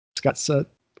Scott said.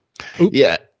 Oop,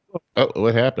 Yeah. Oh,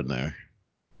 what happened there?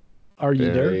 are you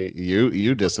there? Barry,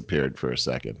 you disappeared for a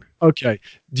second. Okay.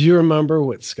 Do you remember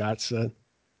what Scott said?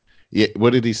 Yeah,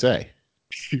 what did he say?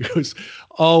 He goes,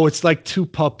 "Oh, it's like two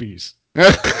puppies."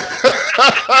 I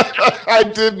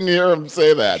didn't hear him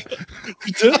say that.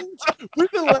 You didn't?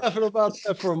 We've been laughing about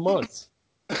that for months.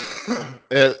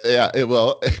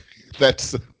 Well,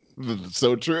 that's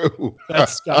so true.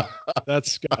 That's Scott.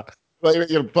 That's Scott.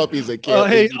 Like, puppies that can't.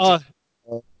 Hey,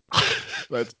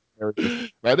 That's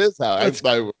that is how let's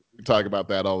we talk about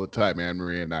that all the time. Anne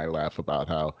Marie and I laugh about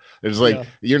how it's like yeah.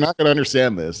 you're not going to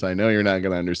understand this. I know you're not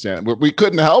going to understand. But we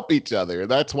couldn't help each other.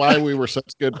 That's why we were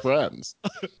such good friends.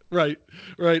 Right,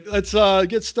 right. Let's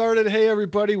get started. Hey,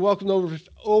 everybody, welcome to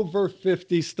over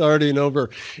 50 starting over,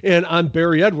 and I'm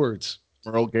Barry Edwards.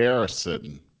 Earl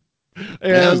Garrison. Yeah,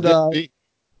 it's And good to be.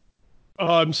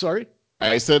 I'm sorry.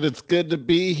 I said it's good to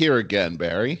be here again,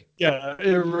 Barry. Yeah,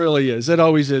 it really is. It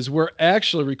always is. We're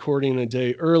actually recording a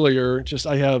day earlier. Just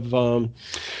I have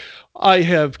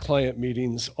client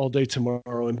meetings all day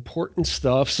tomorrow, important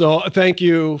stuff. So thank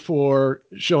you for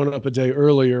showing up a day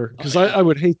earlier Oh because yeah, I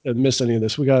would hate to miss any of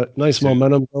this. We got me nice too.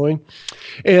 momentum going.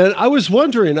 And I was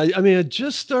wondering, I mean, I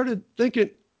just started thinking,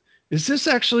 is this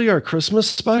actually our Christmas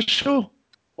special?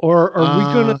 Or are we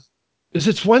going to, Uh, is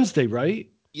it's Wednesday, right?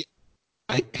 yeah,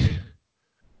 I,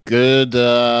 good.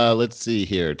 Let's see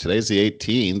here. Today's the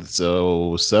 18th,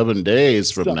 so 7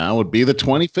 days from So, now would be the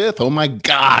 25th. Oh my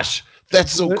gosh,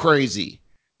 that's so crazy.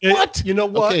 What? you know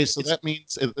what? Okay, so that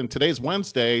means and today's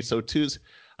Wednesday, so Tuesday.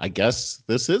 I guess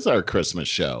this is our Christmas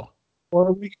show.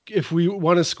 Or if we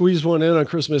want to squeeze one in on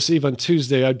Christmas Eve on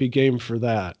Tuesday, I'd be game for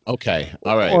that. Okay,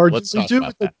 all right. Or do Let's we talk do about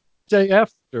it the that. day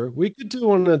after? We could do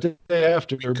one the day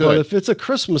after, We but could. if it's a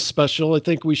Christmas special, I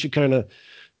think we should kind of,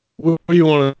 what do you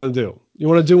want to do? You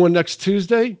want to do one next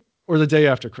Tuesday or the day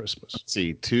after Christmas? Let's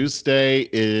see. Tuesday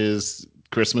is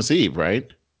Christmas Eve, right?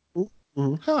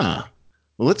 Mhm. Huh.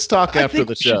 Well, let's talk I after think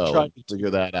the we should show try and to do figure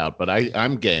that. that out. But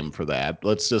I'm game for that.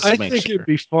 Let's just I make think it'd sure.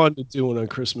 be fun to do one on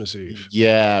Christmas Eve.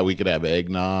 Yeah, we could have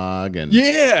eggnog and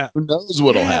Yeah. who knows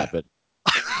what'll Yeah. happen.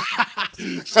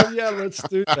 So yeah, let's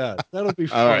do that. That'll be All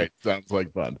fun. right. Sounds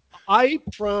like fun. I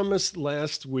promised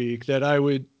last week that I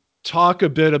would talk a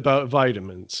bit about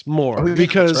vitamins Oh, more yeah, that's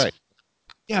because right.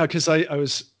 yeah, because I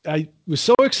was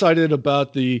so excited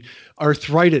about the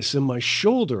arthritis in my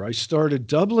shoulder. I started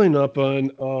doubling up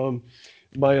on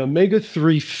my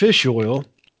omega-3 fish oil,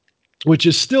 which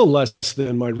is still less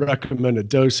than my recommended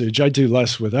dosage. I do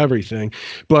less with everything,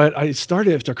 but I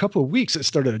started after a couple of weeks. It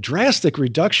started a drastic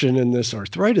reduction in this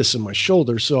arthritis in my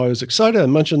shoulder. So I was excited. I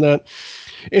mentioned that,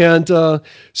 and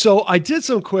so I did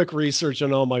some quick research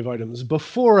on all my vitamins.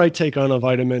 Before I take on a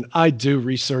vitamin, I do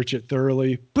research it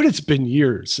thoroughly, but it's been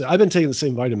years. I've been taking the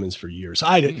same vitamins for years.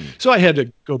 Hmm. So I had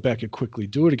to go back and quickly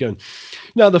do it again.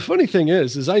 Now, the funny thing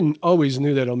is I always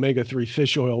knew that omega-3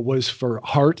 fish oil was for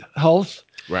heart health.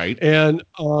 Right. And,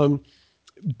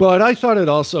 but I thought it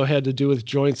also had to do with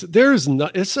joints.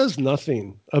 It says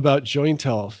nothing about joint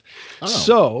health. Oh,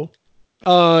 So,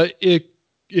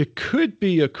 it could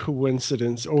be a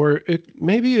coincidence, or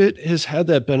maybe it has had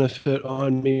that benefit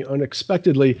on me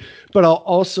unexpectedly. But I'll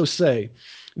also say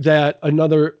that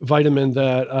another vitamin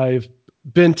that I've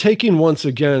been taking once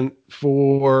again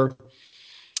for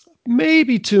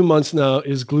maybe 2 months now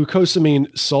is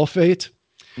glucosamine sulfate,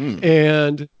 hmm.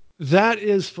 and that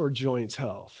is for joint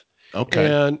health.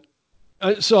 Okay.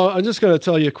 And so I'm just going to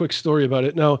tell you a quick story about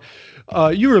it. Now,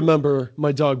 you remember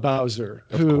my dog Bowser,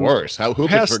 Of who course. Who could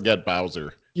passed. forget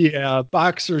Bowser? Yeah,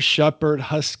 boxer, shepherd,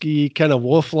 husky, kind of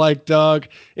wolf-like dog,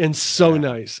 and so Yeah.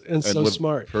 nice and And so with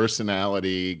smart.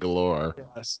 personality galore.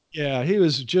 Yes, yeah, he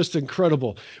was just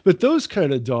incredible. But those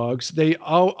kind of dogs, they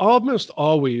almost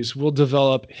always will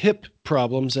develop hip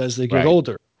problems as they get Right.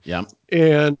 older. Yeah.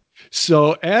 And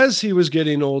so as he was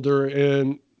getting older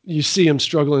and you see him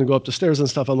struggling to go up the stairs and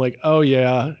stuff, I'm like, oh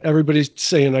yeah, everybody's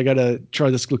saying I got to try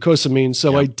this glucosamine.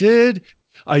 So Yeah. I did.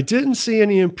 I didn't see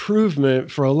any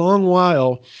improvement for a long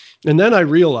while. And then I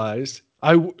realized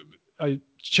I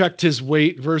checked his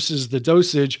weight versus the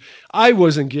dosage. I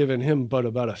wasn't giving him but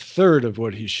about a third of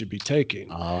what he should be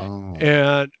taking. Oh,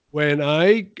 And when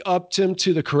I upped him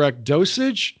to the correct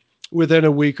dosage, within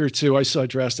a week or two, I saw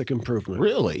drastic improvement.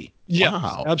 really? Yes,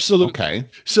 Wow. absolutely. Okay.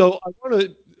 So I want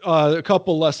to a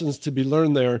couple lessons to be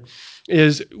learned there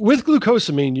is with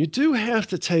glucosamine, you do have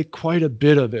to take quite a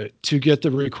bit of it to get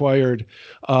the required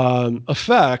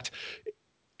effect.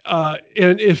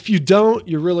 And if you don't,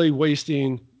 you're really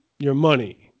wasting your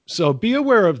money. So be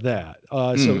aware of that.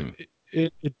 Hmm.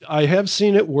 I have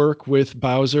seen it work with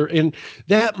Bowser, and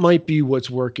that might be what's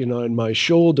working on my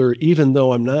shoulder, even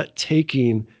though I'm not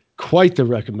taking quite the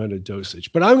recommended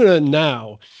dosage. But I'm going to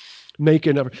now make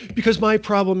an effort, because my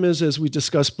problem is, as we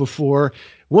discussed before,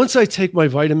 once I take my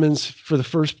vitamins for the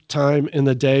first time in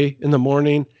the day, in the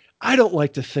morning, I don't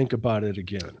like to think about it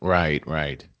again. Right,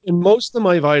 right. And most of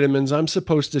my vitamins I'm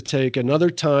supposed to take another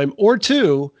time or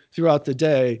two throughout the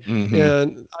day. Hmm.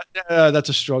 And that's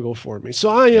a struggle for me. So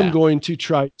I am Yeah. going to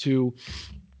try to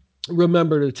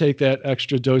remember to take that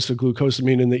extra dose of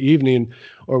glucosamine in the evening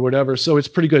or whatever. So it's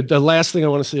pretty good. The last thing I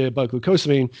want to say about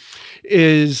glucosamine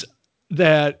is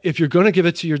that if you're going to give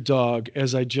it to your dog,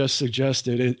 as I just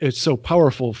suggested, it's so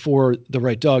powerful for the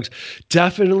right dogs,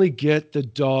 definitely get the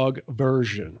dog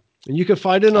version. And you can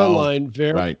find it Oh, online,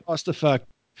 very right. cost effective.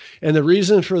 And the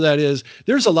reason for that is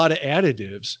there's a lot of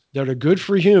additives that are good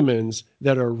for humans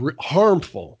that are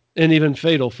harmful and even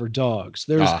fatal for dogs.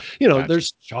 There's, Ah, gotcha.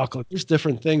 there's chocolate, there's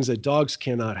different things that dogs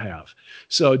cannot have.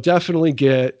 So definitely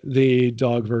get the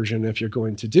dog version if you're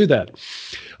going to do that.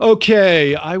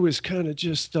 Okay, I was kind of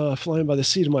just flying by the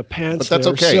seat of my But pants that's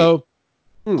there. okay. So,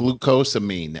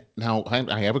 Glucosamine. Now,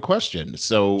 I have a question.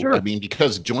 So, I sure. mean,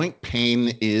 because joint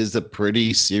pain is a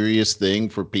pretty serious thing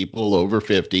for people over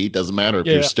 50, doesn't matter if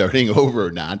you're Yeah, starting over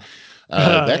or not,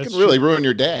 that can that's true. really ruin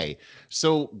your day.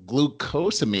 So,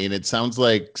 glucosamine, it sounds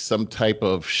like some type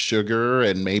of sugar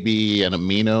and maybe an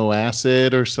amino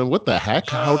acid or some. What the heck?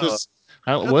 That's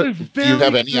a What do you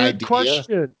have very any good idea?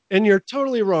 question, and you're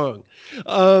totally wrong.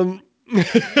 Um,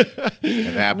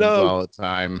 It happens no, all the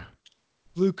time.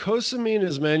 glucosamine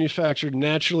is manufactured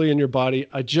naturally in your body.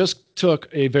 I just took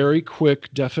a very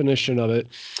quick definition of it.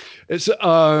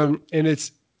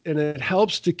 And it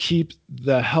helps to keep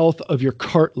the health of your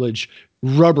cartilage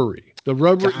rubbery. The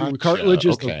rubber Gotcha. cartilage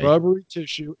is the Okay. rubbery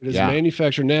tissue. It is Yeah.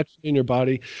 manufactured naturally in your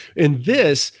body, and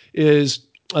this is.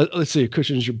 Let's see, it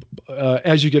cushions your.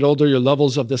 As you get older, your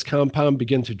levels of this compound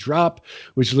begin to drop,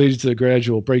 which leads to the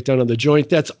gradual breakdown of the joint.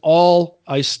 That's all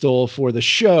I stole for the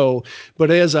show. But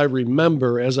as I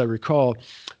remember, as I recall,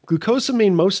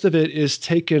 glucosamine, most of it is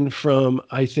taken from,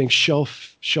 I think,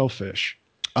 shellfish.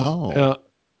 Oh. Uh,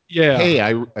 yeah, Hey,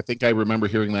 I think I remember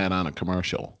hearing that on a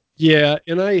commercial. yeah,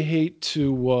 and I hate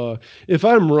to, if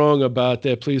I'm wrong about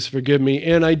that, please forgive me.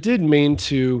 And I did mean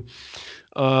to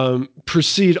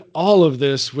proceed all of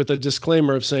this with a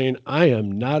disclaimer of saying I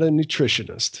am not a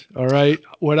nutritionist. All right,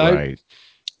 Right.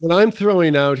 what I'm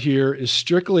throwing out here is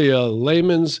strictly a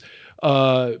layman's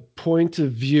point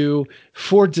of view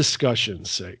for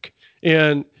discussion's sake.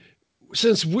 And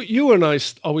since you and I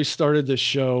always started this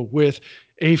show with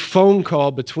a phone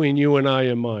call between you and I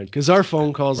in mind, because our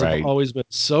phone calls have Right. always been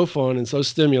so fun and so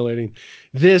stimulating.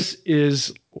 This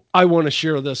is, I want to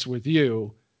share this with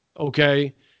you.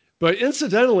 Okay. But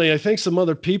incidentally, I think some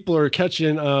other people are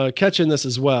catching this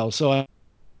as well. So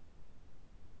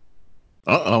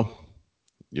Uh-oh.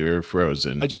 You're I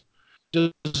frozen.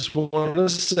 just want to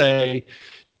say,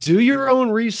 do your own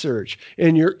research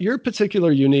and your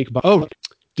particular unique. Oh,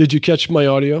 did you catch my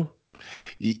audio?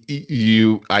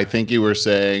 I think you were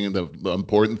saying the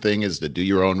important thing is to do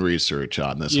your own research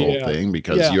on this whole Yeah. thing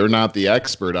because Yeah. you're not the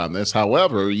expert on this.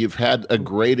 However, you've had a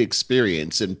great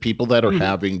experience, and people that are Mhm.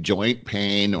 having joint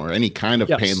pain or any kind of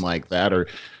pain Yes. like that are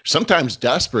sometimes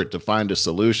desperate to find a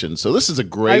solution. So this is a I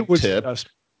great was tip.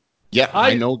 desperate. Yeah,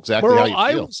 I I know exactly how Merle, you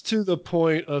I feel. was to the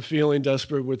point of feeling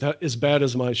desperate with as bad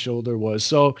as my shoulder was.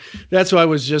 So that's why I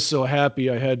was just so happy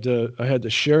I had to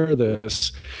share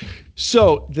this.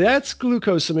 So that's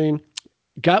glucosamine.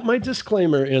 Got my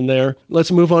disclaimer in there.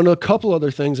 Let's move on to a couple other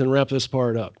things and wrap this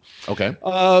part up. Okay.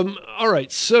 All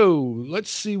right. So let's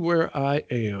see where I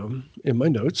am in my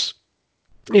notes.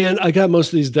 And I got most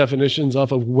of these definitions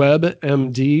off of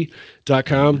webmd.com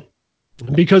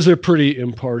because they're pretty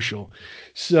impartial.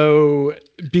 So,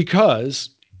 because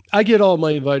I get all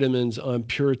my vitamins on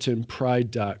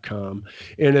puritanpride.com.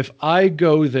 And if I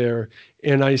go there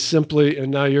and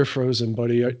and now you're frozen,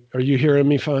 buddy. Are you hearing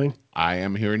me fine? I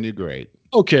am hearing you great.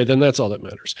 Okay, then that's all that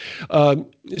matters.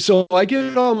 So I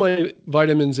get all my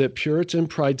vitamins at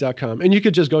puritanpride.com. And you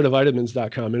could just go to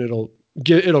vitamins.com and it'll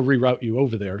reroute you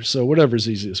over there. So whatever's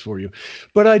easiest for you.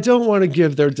 But I don't want to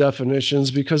give their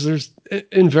definitions because there's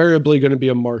invariably going to be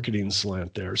a marketing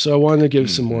slant there. So I want to give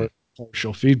some Hmm. more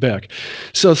partial feedback.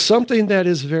 So something that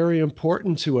is very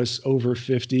important to us over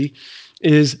 50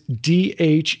 is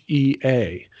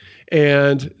DHEA.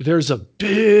 And there's a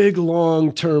big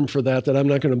long term for that I'm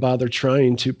not going to bother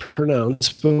trying to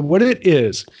pronounce. But what it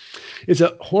is, it's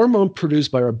a hormone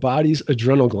produced by our body's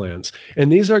adrenal glands.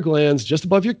 And these are glands just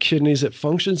above your kidneys. It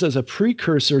functions as a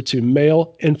precursor to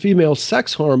male and female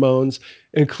sex hormones,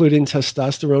 including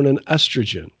testosterone and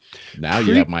estrogen. Now you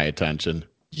Pre have my attention.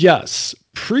 Yes.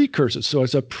 precursors. So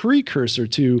it's a precursor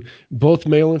to both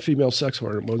male and female sex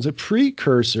hormones. The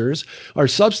precursors are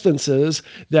substances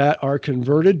that are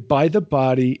converted by the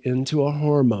body into a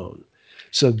hormone.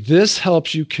 So this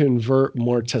helps you convert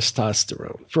more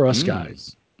testosterone for us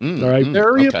guys. All right.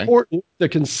 Very Okay. important, the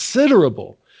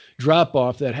considerable drop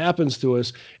off that happens to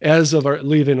us as of our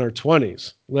leaving our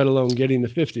 20s, let alone getting the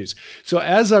 50s. So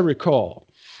as I recall,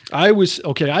 I've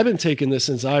been taking this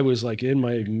since I was like in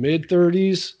my mid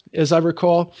 30s, as I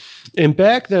recall. And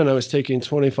back then I was taking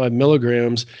 25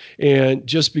 milligrams. And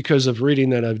just because of reading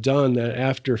that I've done that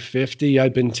after 50,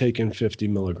 I've been taking 50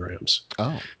 milligrams.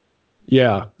 Oh,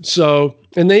 Yeah. So,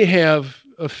 and they have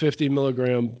a 50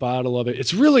 milligram bottle of it.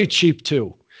 It's really cheap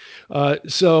too.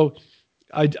 So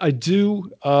I do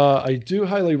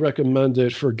highly recommend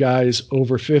it for guys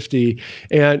over 50.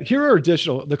 And here are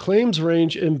additional the claims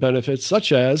range in benefits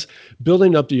such as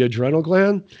building up the adrenal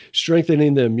gland,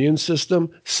 strengthening the immune system,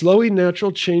 slowing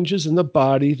natural changes in the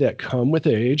body that come with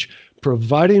age,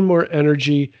 providing more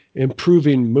energy,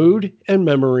 improving mood and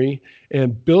memory,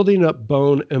 and building up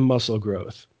bone and muscle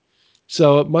growth.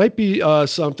 So it might be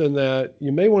something that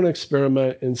you may want to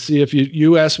experiment and see if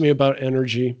you asked me about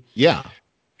energy, yeah.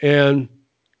 and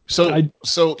So, I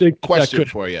so think that question could.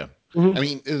 for you. Mhm.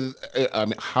 I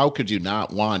mean, how could you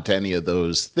not want any of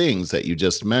those things that you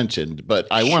just mentioned? But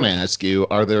I want to Sure. ask you: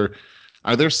 are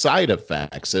there side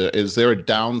effects? Is there a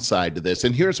downside to this?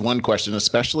 And here's one question,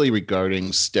 especially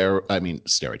regarding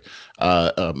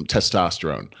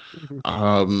testosterone. Mhm.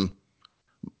 Um,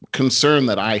 Concern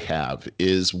that I have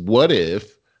is what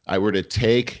if I were to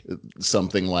take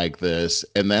something like this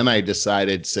and then I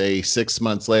decided, say, 6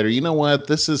 months later, you know what,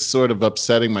 this is sort of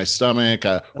upsetting my stomach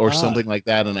or Ah, something like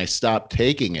that, and I stopped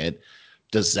taking it.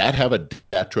 Does that have a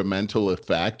detrimental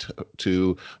effect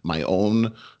to my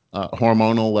own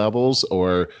hormonal levels,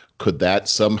 or could that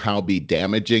somehow be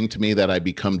damaging to me that I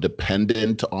become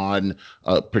dependent on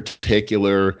a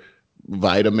particular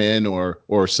vitamin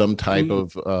or some type mm.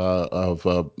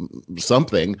 of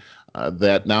something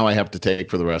that now I have to take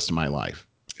for the rest of my life?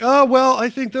 Oh, well, I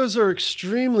think those are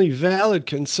extremely valid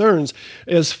concerns.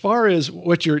 As far as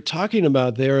what you're talking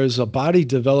about, there is a body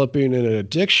developing an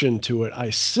addiction to it.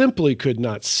 I simply could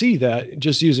not see that.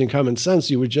 Just using common sense,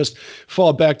 you would just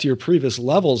fall back to your previous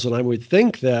levels. And I would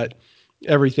think that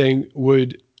everything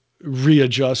would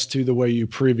readjust to the way you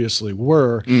previously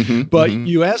were. Mm-hmm, But mm-hmm.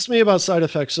 you asked me about side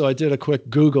effects, so I did a quick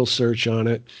Google search on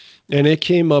it, and it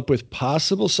came up with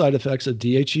possible side effects of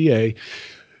DHEA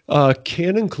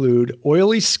can include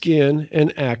oily skin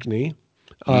and acne,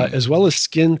 Mm. as well as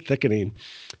skin thickening,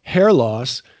 hair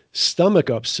loss, stomach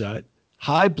upset,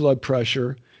 high blood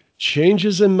pressure,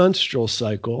 changes in menstrual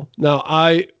cycle.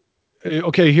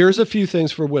 Okay, here's a few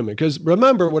things for women, because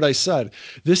remember what I said.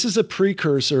 This is a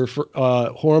precursor for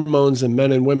hormones in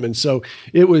men and women. So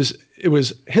it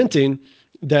was hinting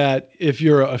that if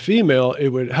you're a female, it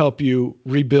would help you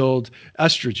rebuild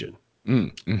estrogen.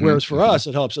 Mm, mm-hmm, Whereas for mm-hmm. us,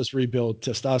 it helps us rebuild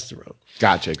testosterone.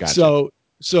 Gotcha, gotcha.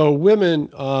 So women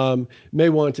may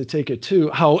want to take it too.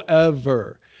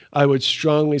 However, I would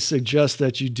strongly suggest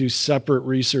that you do separate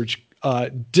research.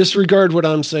 Disregard what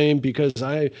I'm saying because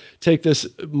I take this.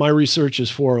 My research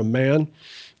is for a man.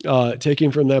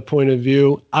 Taking from that point of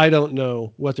view, I don't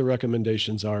know what the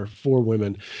recommendations are for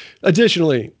women.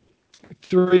 Additionally,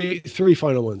 three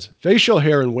final ones. Facial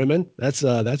hair in women. That's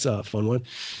a fun one.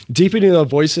 Deepening the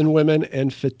voice in women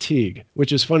and fatigue,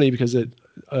 which is funny because it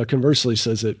conversely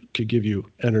says it could give you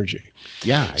energy.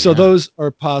 Yeah, So yeah. those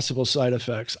are possible side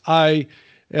effects.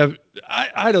 Have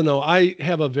I don't know. I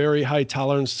have a very high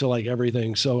tolerance to like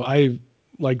everything. So I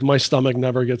like my stomach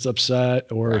never gets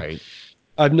upset or Right.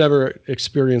 I've never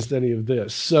experienced any of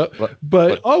this. So But but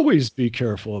but always be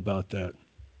careful about that.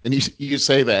 and you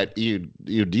say that you'd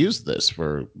use this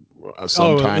for some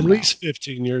Oh, at time now. least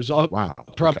 15 years, Wow.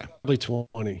 Okay. probably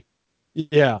 20.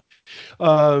 Yeah.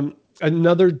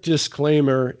 Another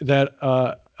disclaimer that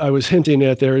I was hinting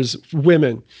at there is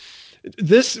women.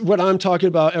 What I'm talking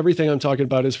about, everything I'm talking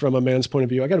about is from a man's point of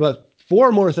view. I got about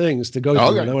four more things to go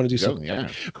through, and I Okay. want to do Go. something quick.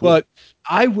 Yeah. Cool. But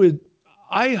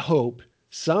I hope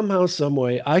somehow, some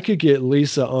way, I could get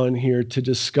Lisa on here to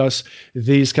discuss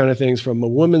these kind of things from a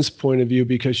woman's point of view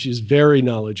because she's very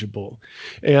knowledgeable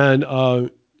and uh,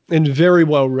 and very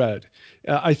well read.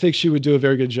 I think she would do a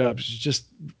very good job. She's just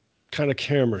kind of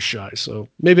camera shy, so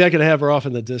maybe I could have her off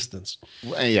in the distance.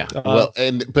 Well, yeah. Uh, Well,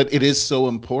 but it is so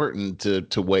important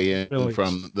to weigh in really is.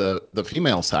 from the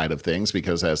female side of things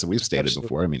because, as we've stated Absolutely.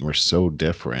 before, I mean, we're so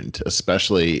different,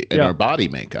 especially in Yeah. our body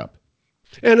makeup.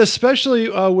 And especially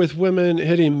with women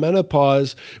hitting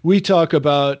menopause, we talk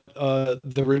about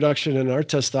the reduction in our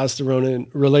testosterone and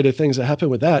related things that happen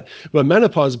with that. But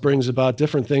menopause brings about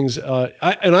different things,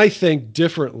 and I think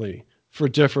differently for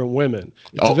different women.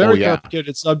 It's a Oh very yeah.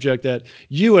 complicated subject that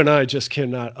you and I just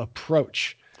cannot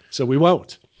approach, so we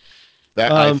won't.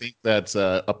 That I Um, think that's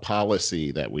a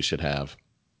policy that we should have.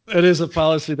 it is a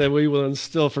policy that we will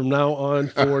instill from now on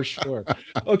for sure.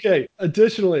 Okay.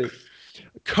 Additionally,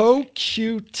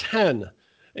 CoQ10.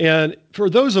 And for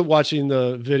those that watching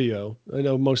the video, I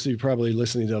know most of you probably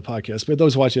listening to the podcast, but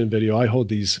those watching the video, I hold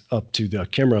these up to the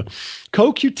camera.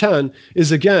 CoQ10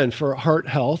 is again for heart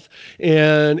health,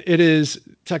 and it is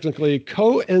technically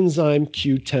coenzyme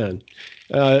Q10.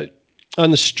 Uh,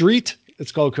 on the street,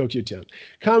 it's called CoQ10.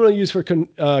 Commonly used for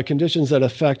conditions that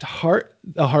affect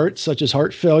the heart, such as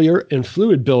heart failure and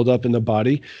fluid buildup in the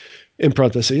body, in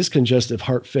parentheses, congestive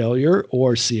heart failure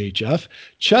or CHF,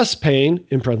 chest pain,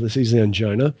 in parentheses,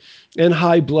 angina, and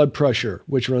high blood pressure,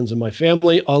 which runs in my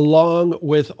family, along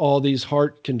with all these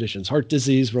heart conditions. Heart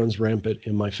disease runs rampant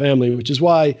in my family, which is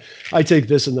why I take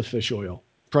this in the fish oil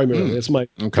primarily. Mm, It's my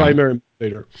okay. primary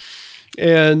motivator.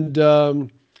 And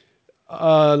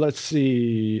let's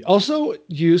see, also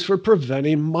used for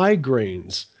preventing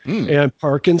migraines Mm. and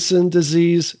Parkinson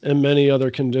disease and many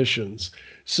other conditions.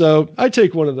 So I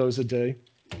take one of those a day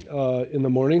in the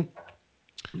morning,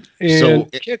 So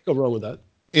and can't go wrong with that.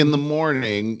 in the Mhm.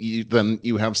 morning, then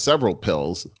you have several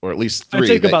pills, or at least I three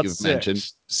take that about you've mentioned,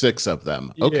 six. six of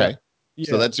them. Yeah, Okay.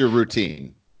 So yeah, that's your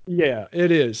routine. yeah.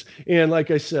 It is, and like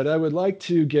I said, I would like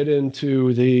to get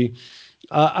into the.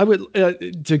 I would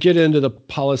to get into the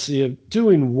policy of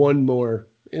doing one more,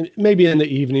 maybe in the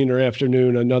evening or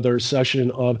afternoon, another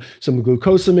session of some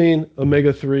glucosamine,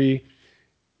 omega-3,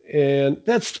 and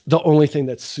that's the only thing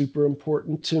that's super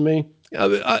important to me.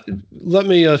 Let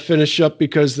me finish up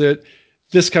because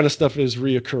this kind of stuff is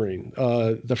reoccurring,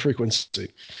 the frequency.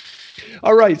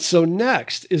 All right, so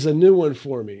next is a new one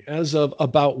for me. As of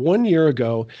about 1 year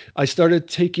ago, I started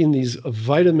taking these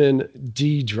vitamin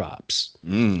D drops.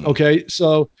 Mm. Okay,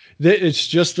 so it's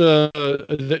just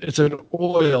it's an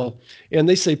oil, and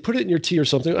they say put it in your tea or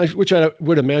something, which I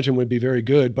would imagine would be very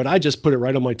good. But I just put it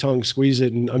right on my tongue, squeeze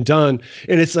it, and I'm done.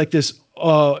 And it's like this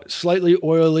slightly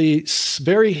oily,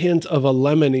 very hint of a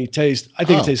lemony taste. I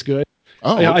think it Oh. tastes good.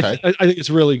 Oh, Yeah, okay. I think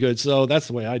it's really good. So that's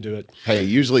the way I do it. Hey,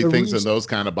 usually The things in reason, those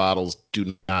kind of bottles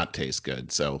do not taste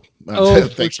good. So oh, for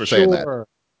thanks for saying that. sure.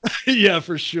 Yeah,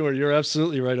 for sure. You're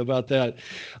absolutely right about that.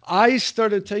 I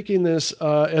started taking this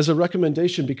as a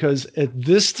recommendation because at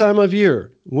this time of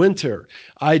year, winter,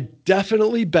 I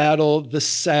definitely battle the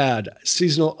SAD,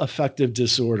 seasonal affective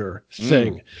disorder Mm.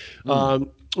 thing. Mm.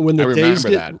 When I the days remember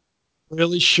get that.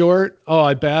 really short, oh,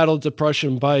 I battle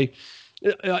depression by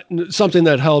something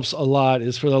that helps a lot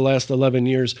is for the last 11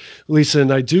 years, Lisa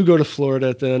and I do go to Florida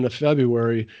at the end of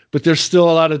February, but there's still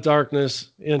a lot of darkness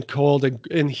and cold.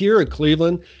 And here in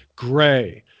Cleveland,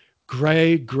 gray,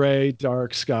 gray,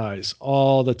 dark skies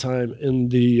all the time in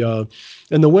the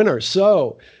winter.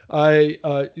 So I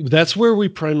that's where we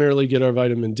primarily get our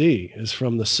vitamin D is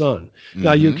from the sun.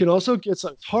 Now you Hmm. can also get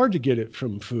some. It's hard to get it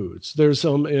from foods. There's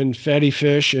some in fatty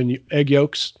fish and egg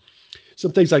yolks,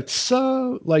 some things like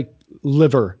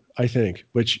liver, I think,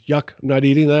 which yuck, I'm not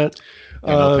eating that.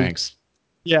 Yeah, no Um, thanks.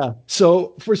 yeah.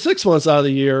 So for 6 months out of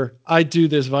the year, I do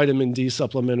this vitamin D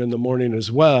supplement in the morning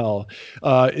as well.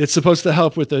 It's supposed to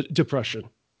help with the depression,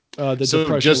 the So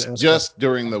depression aspect. just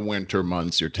during the winter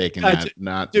months you're taking I, that,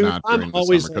 not dude, I'm during the summer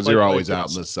always on because my you're bike always in the out in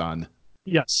sun. the sun.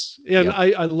 Yes. And Yep.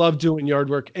 I love doing yard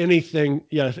work. Anything.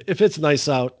 Yeah. If it's nice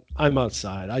out, I'm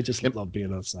outside. I just Yep. love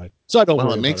being outside. So I don't Well, it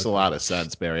worry about makes it a that lot of much.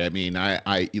 sense, Barry. I mean,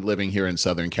 I living here in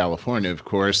Southern California, of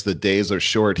course, the days are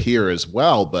short here as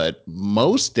well, but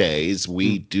most days Mm,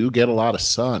 we do get a lot of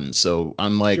sun. So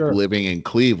unlike sure. living in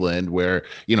Cleveland, where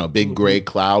big Hmm. gray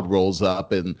cloud rolls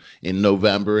up in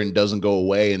November and doesn't go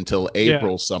away until Yeah.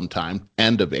 April, sometime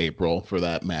end of April for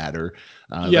that matter.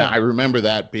 That Yeah. I remember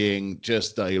that being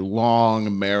just a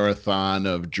long marathon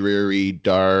of dreary,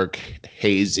 dark,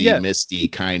 hazy, Yeah. misty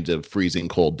kind of freezing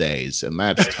cold days, and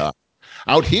that's tough.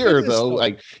 Out It here, is though, tough.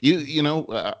 like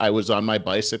I was on my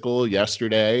bicycle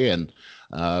yesterday, and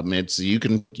it's you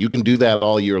can do that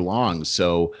all year long.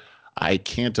 So I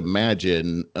can't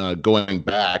imagine going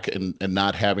back and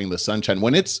not having the sunshine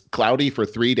when it's cloudy for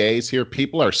 3 days here.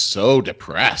 People are so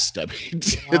depressed. I mean,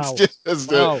 it's Wow.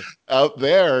 just Wow. out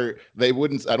there. They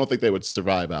wouldn't. I don't think they would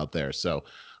survive out there. So,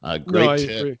 No, I great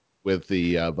tip agree. with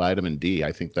the vitamin D.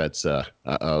 I think that's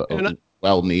And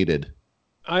well needed.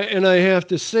 I have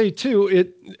to say too,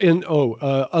 it and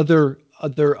other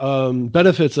other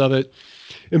benefits of it.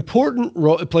 Important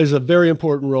role. It plays a very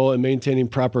important role in maintaining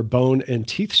proper bone and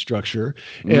teeth structure,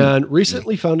 and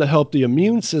recently found to help the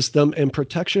immune system and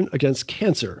protection against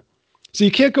cancer. So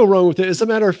you can't go wrong with it. As a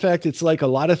matter of fact, it's like a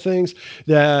lot of things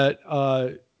that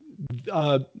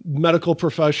medical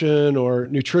profession or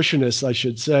nutritionists, I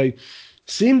should say,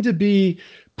 seem to be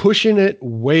pushing it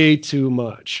way too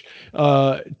much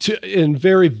in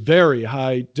very, very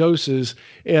high doses.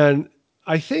 And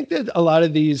I think that a lot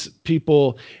of these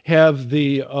people have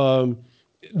the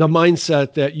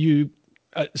mindset that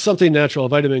something natural, a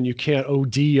vitamin you can't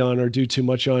OD on or do too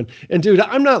much on. And dude,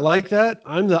 I'm not like that.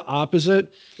 I'm the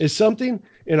opposite. Is something,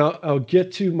 and I'll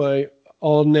get to my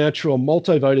all natural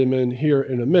multivitamin here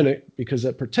in a minute because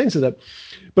that pertains to that.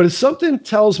 But if something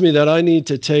tells me that I need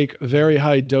to take very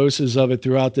high doses of it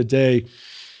throughout the day,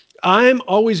 I'm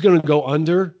always going to go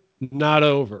under, not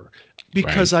over.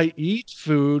 Because I eat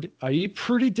food, I eat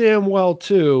pretty damn well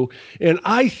too. And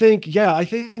I think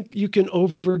you can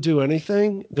overdo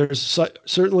anything. There's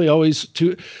certainly always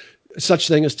such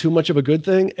thing as too much of a good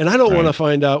thing. And I don't want to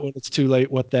find out when it's too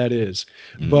late what that is.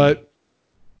 But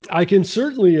I can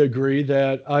certainly agree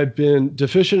that I've been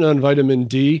deficient on vitamin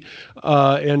D,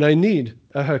 and I need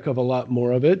a heck of a lot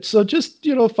more of it. So just,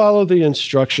 follow the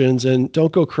instructions and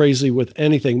don't go crazy with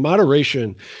anything.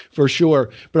 Moderation for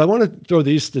sure. But I want to throw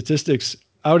these statistics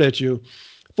out at you.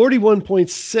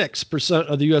 41.6%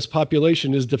 of the U.S.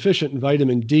 population is deficient in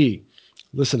vitamin D.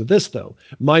 Listen to this, though.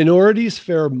 Minorities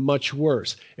fare much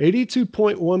worse.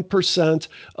 82.1%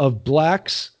 of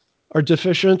Blacks are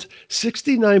deficient.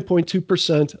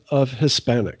 69.2% of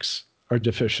Hispanics are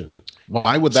deficient.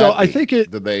 Why would that so be? I think it.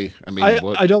 I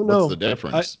don't know. What's the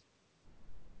difference?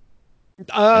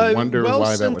 I wonder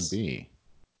why that would be.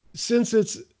 Since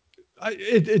it's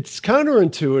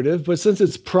counterintuitive, but since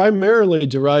it's primarily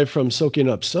derived from soaking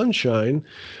up sunshine,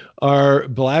 are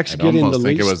Blacks getting the least? I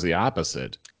think it was the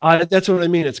opposite. That's what I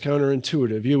mean. It's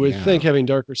counterintuitive. You would think having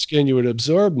darker skin, you would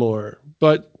absorb more.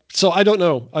 But so I don't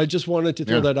know. I just wanted to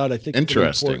throw that out. I think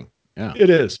interesting. It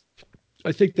is.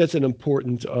 I think that's an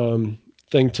important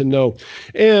thing to know.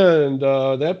 And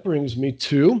that brings me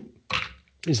to,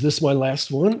 is this my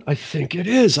last one? I think it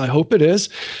is. I hope it is.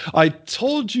 I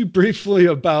told you briefly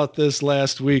about this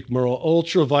last week, Merle.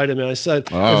 Ultravitamin. I said,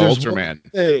 Ultraman.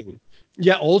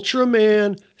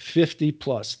 Ultraman 50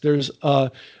 plus. There's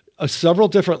several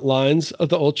different lines of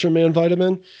the Ultraman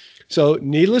vitamin. So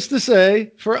needless to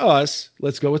say, for us,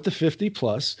 let's go with the 50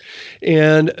 plus.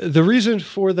 And the reason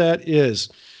for that is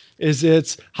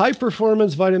it's high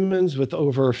performance vitamins with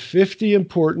over 50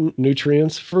 important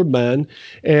nutrients for men,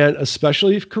 and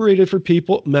especially created for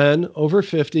men over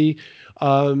 50,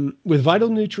 with vital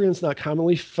nutrients not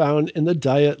commonly found in the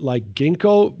diet, like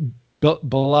ginkgo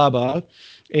biloba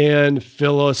and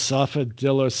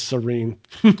phyllosophidiloserine.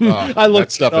 I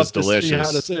looked that stuff is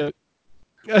delicious.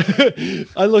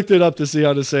 I looked it up to see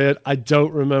how to say it. I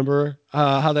don't remember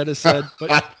how that is said,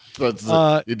 but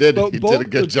you did a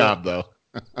good job though.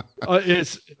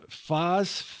 It's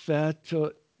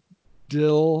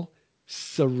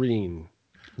phosphatidylserine.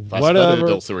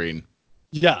 Phosphatidylserine.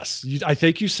 Yes, I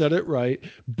think you said it right.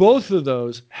 Both of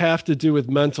those have to do with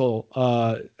mental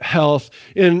health,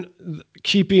 in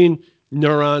keeping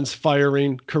neurons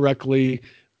firing correctly,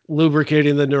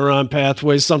 lubricating the neuron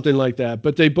pathways, something like that.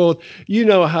 But they both,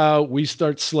 how we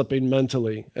start slipping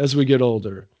mentally as we get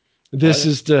older. This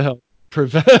is to help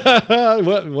prevent.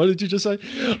 What did you just say?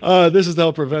 This is to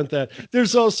help prevent that.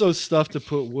 There's also stuff to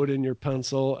put wood in your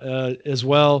pencil as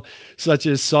well, such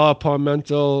as saw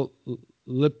palmetto,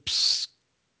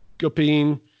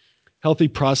 lipscopine, healthy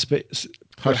prostate.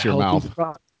 Hush your mouth.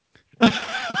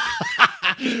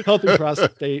 Healthy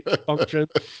prostate function.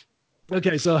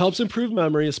 Okay, so it helps improve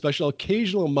memory, especially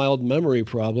occasional mild memory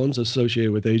problems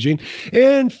associated with aging.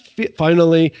 And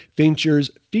finally,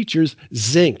 features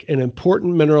zinc, an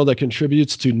important mineral that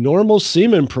contributes to normal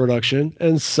semen production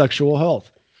and sexual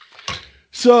health.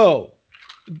 So,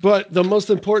 but the most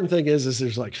important thing is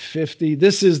there's like 50.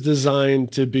 This is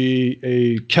designed to be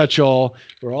a catch-all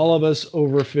for all of us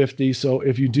over 50. So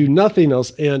if you do nothing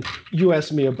else, and you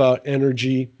asked me about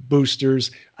energy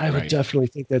boosters, I would definitely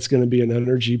think that's going to be an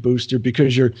energy booster,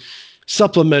 because you're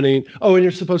supplementing. Oh, and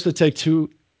you're supposed to take 2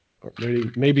 or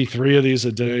maybe 3 of these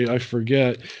a day. I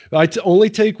forget. I only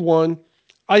take 1.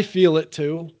 I feel it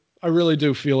too. I really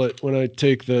do feel it when I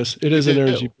take this. It is an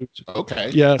energy booster.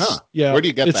 Okay. Yes. Huh. Yeah. Where do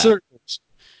you get that?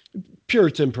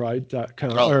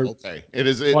 PuritanPride.com. Okay.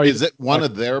 Is it one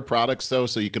of their products though,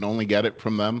 so you can only get it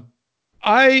from them?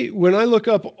 When I look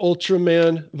up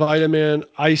Ultraman vitamin,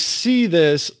 I see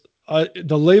this.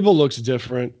 The label looks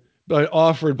different, but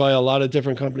offered by a lot of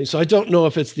different companies. So I don't know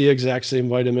if it's the exact same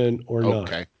vitamin or not.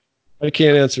 Okay. I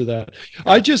can't answer that. I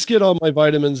Gotcha. just get all my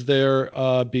vitamins there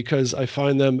because I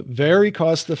find them very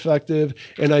cost effective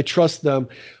and I trust them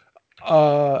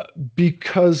uh,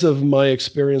 because of my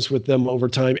experience with them over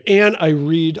time. And I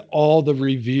read all the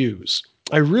reviews.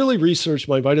 I really research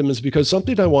my vitamins because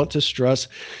something I want to stress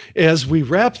as we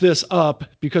wrap this up,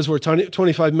 because we're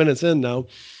 25 minutes in now.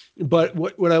 But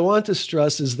what I want to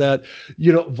stress is that,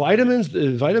 vitamins,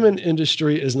 the vitamin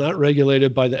industry is not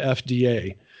regulated by the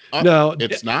FDA. Oh, Now,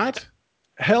 it's not?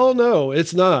 hell no,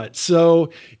 it's not. So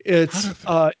How it's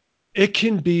did it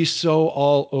can be so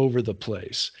all over the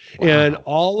place. And wow.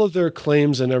 all of their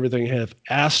claims and everything have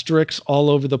asterisks all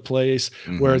over the place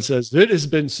where Hmm. it says it has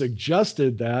been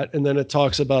suggested that, and then it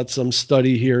talks about some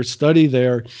study here, study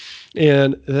there,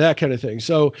 and that kind of thing.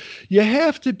 So you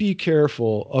have to be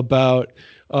careful about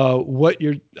what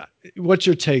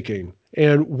you're taking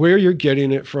and where you're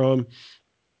getting it from.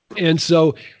 And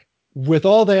so with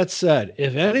all that said,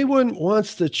 if anyone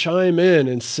wants to chime in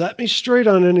and set me straight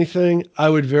on anything, I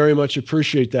would very much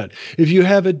appreciate that. If you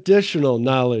have additional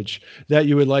knowledge that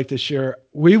you would like to share,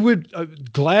 we would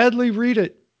gladly read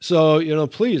it. So,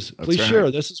 That's please right.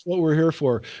 share. This is what we're here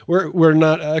for. We're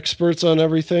not experts on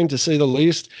everything, to say the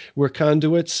least. We're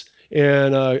conduits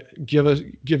and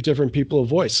give different people a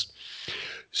voice.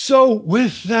 So,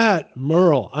 with that,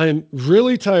 Merle, I'm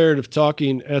really tired of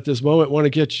talking at this moment. Want to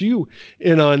get you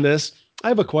in on this. I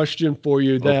have a question for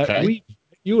you that Okay.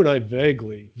 you and I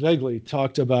vaguely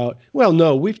talked about. Well,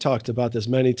 no, we've talked about this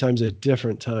many times at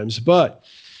different times, but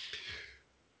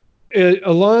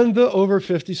along the over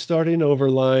 50 starting over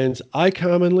lines, I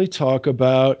commonly talk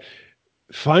about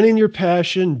finding your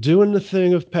passion, doing the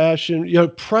thing of passion,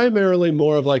 primarily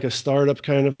more of like a startup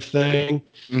kind of thing,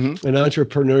 Hmm. an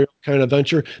entrepreneurial kind of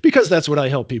venture, because that's what I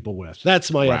help people with.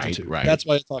 That's my Right, attitude. right. That's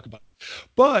why I talk about it.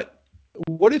 But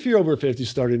what if you're over 50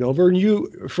 starting over and you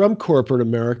from corporate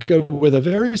America with a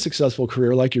very successful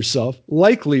career like yourself,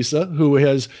 like Lisa, who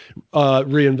has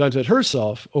reinvented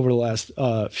herself over the last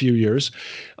few years?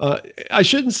 Uh, I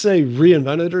shouldn't say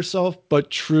reinvented herself, but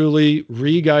truly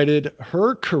re-guided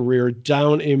her career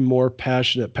down a more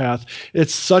passionate path.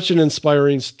 It's such an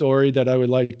inspiring story that I would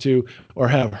like to, or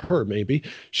have her maybe,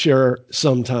 share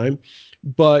sometime.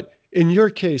 But in your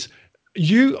case,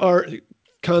 you are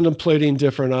contemplating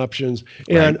different options.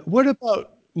 Right. And what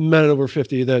about men over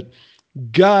 50 that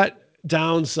got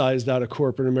downsized out of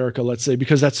corporate America, let's say,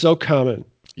 because that's so common?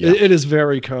 Yeah. It is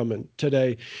very common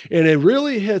today, and it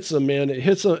really hits them, man. It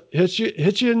hits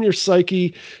you in your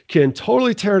psyche, can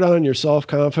totally tear down your self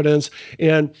confidence.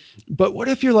 And but what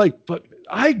if you're like, but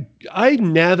I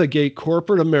navigate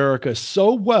corporate America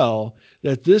so well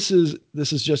that this is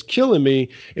just killing me,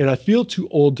 and I feel too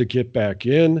old to get back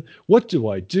in. What do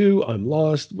I do? I'm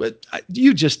lost.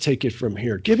 You just take it from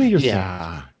here. Give me your thoughts.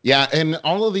 Yeah. Yeah. And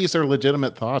all of these are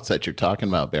legitimate thoughts that you're talking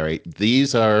about, Barry.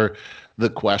 These are the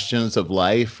questions of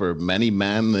life for many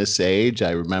men this age.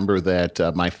 I remember that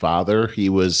my father, he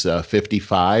was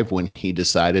 55 when he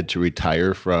decided to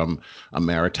retire from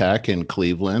Ameritech in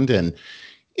Cleveland. And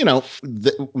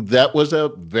that was a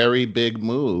very big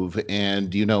move.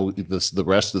 And the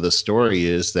rest of the story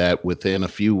is that within a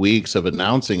few weeks of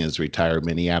announcing his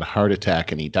retirement, he had a heart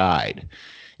attack and he died.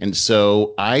 And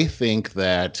so I think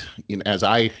that, as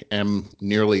I am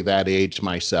nearly that age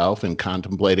myself and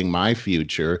contemplating my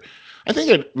future, I think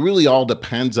it really all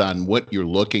depends on what you're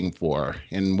looking for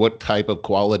and what type of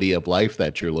quality of life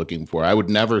that you're looking for. I would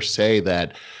never say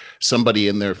that somebody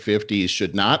in their 50s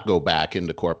should not go back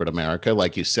into corporate America.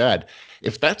 Like you said,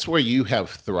 if that's where you have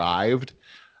thrived,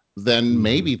 then Mhm.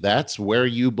 maybe that's where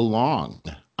you belong.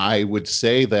 I would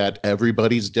say that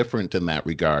everybody's different in that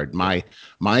regard. My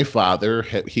father,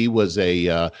 he was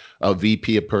a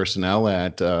VP of personnel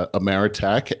at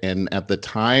Ameritech, and at the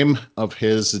time of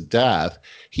his death,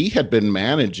 he had been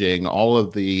managing all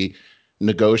of the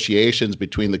negotiations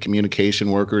between the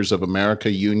Communication Workers of America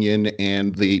Union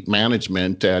and the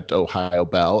management at Ohio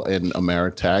Bell and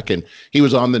Ameritech. And he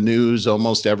was on the news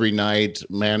almost every night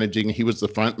managing. He was the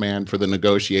front man for the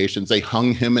negotiations. They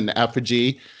hung him in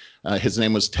effigy. His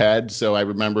name was Ted. So I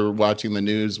remember watching the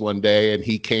news one day and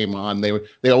he came on.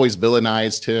 They always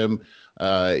villainized him.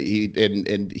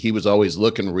 And he was always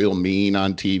looking real mean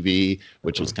on TV,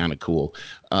 which was kind of cool.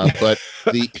 But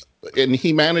the and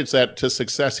he managed that to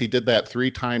success. He did that 3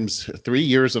 times, 3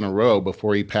 years in a row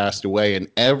before he passed away. And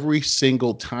every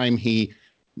single time he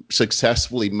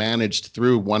successfully managed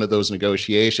through one of those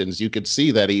negotiations, you could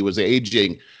see that he was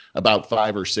aging about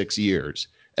 5 or 6 years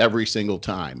every single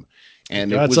time. And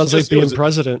God, it sounds like it being was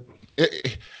president.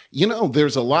 it,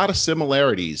 There's a lot of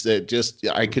similarities that just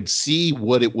I could see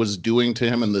what it was doing to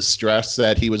him and the stress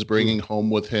that he was bringing home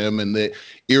with him and the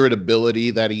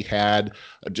irritability that he had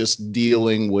just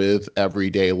dealing with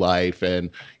everyday life. And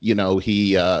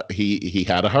he had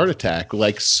a heart attack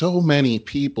like so many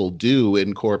people do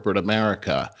in corporate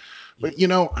America. But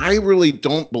I really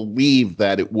don't believe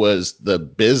that it was the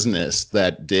business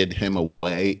that did him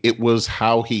away. It was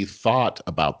how he thought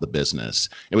about the business.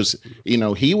 It was,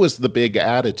 he was the big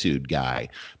attitude guy.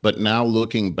 But now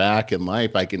looking back in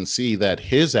life, I can see that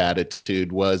his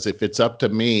attitude was, if it's up to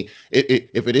me,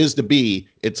 if it is to be,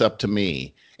 it's up to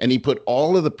me. And he put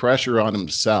all of the pressure on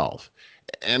himself.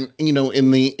 And in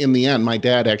the end, my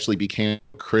dad actually became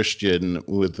a Christian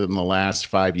within the last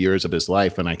 5 years of his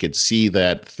life, and I could see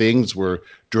that things were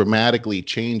dramatically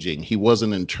changing. He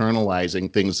wasn't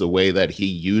internalizing things the way that he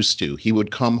used to. He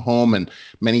would come home and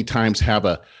many times have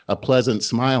a pleasant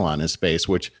smile on his face,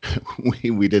 which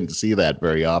we didn't see that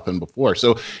very often before.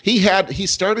 So he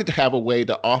started to have a way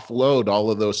to offload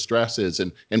all of those stresses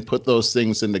and put those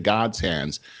things into God's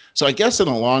hands. So I guess in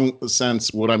a long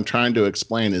sense, what I'm trying to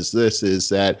explain is this, is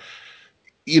that,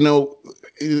 you know,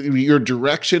 your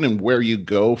direction and where you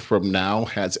go from now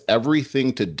has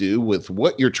everything to do with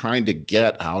what you're trying to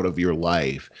get out of your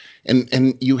life.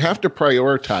 And you have to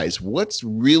prioritize what's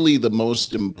really the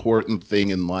most important thing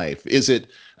in life.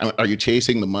 Are you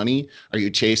chasing the money? Are you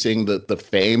chasing the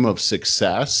fame of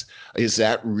success? Is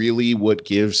that really what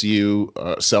gives you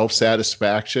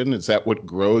self-satisfaction? Is that what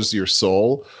grows your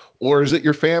soul? Or is it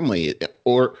your family?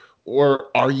 Or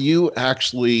are you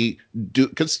actually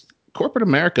because corporate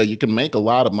America, you can make a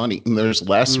lot of money and there's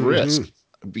less Mm-hmm. risk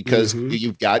because Mm-hmm.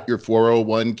 you've got your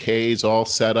 401ks all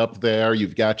set up there.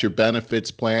 You've got your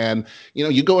benefits plan.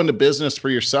 You go into business for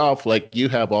yourself like you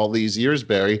have all these years,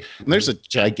 Barry, and there's a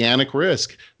gigantic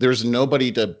risk. There's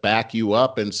nobody to back you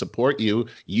up and support you.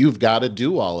 You've got to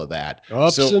do all of that.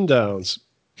 Ups So and downs.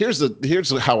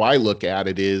 here's how I look at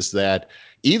it is that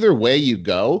either way you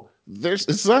go,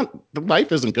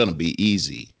 life isn't going to be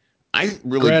easy. I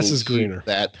really Grass is believe greener.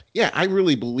 that, yeah, I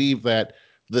really believe that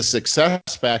the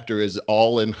success factor is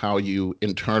all in how you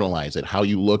internalize it, how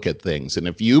you look at things. And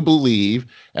if you believe,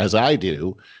 as I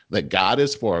do, that God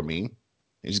is for me,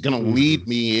 he's going to Mm-hmm. lead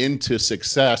me into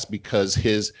success because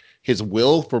his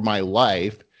will for my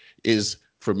life is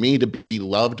for me to be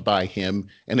loved by him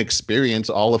and experience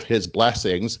all of his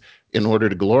blessings in order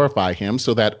to glorify him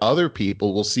so that other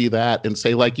people will see that and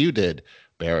say, like you did,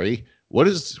 Barry, what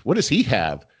does he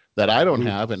have that I don't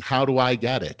have, and how do I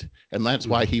get it? And that's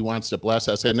why Mm-hmm. he wants to bless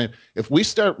us. And if we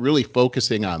start really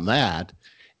focusing on that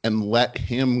and let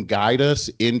him guide us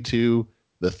into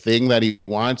the thing that he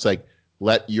wants, like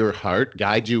let your heart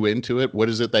guide you into it. What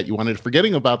is it that you wanted?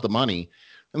 Forgetting about the money,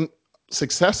 and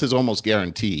success is almost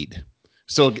guaranteed.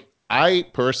 So I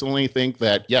personally think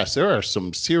that, yes, there are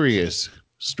some serious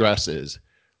stresses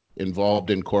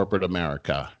involved in corporate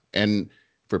America. And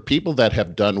for people that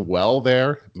have done well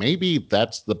there, maybe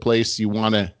that's the place you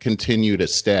want to continue to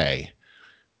stay.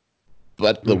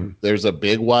 But Mm-hmm. there's a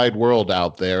big wide world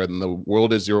out there, and the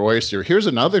world is your oyster. Here's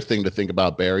another thing to think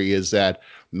about, Barry, is that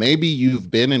maybe you've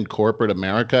been in corporate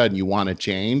America and you want to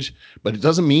change, but it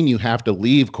doesn't mean you have to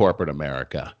leave corporate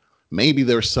America. Maybe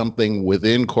there's something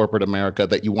within corporate America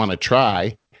that you want to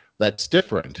try that's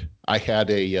different. I had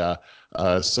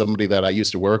somebody that I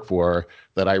used to work for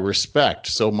that I respect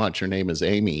so much. Her name is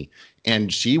Amy,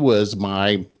 and she was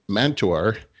my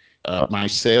mentor, my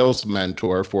sales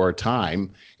mentor for a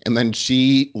time. And then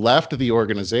she left the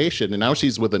organization and now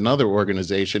she's with another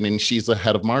organization and she's the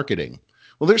head of marketing.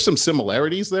 Well, there's some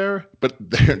similarities there, but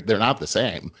they're not the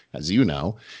same, as you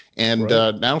know. And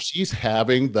Right. now she's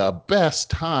having the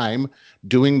best time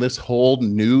doing this whole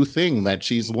new thing that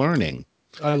she's learning.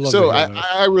 I love to So hear I, that.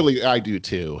 I really, I do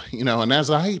too, and as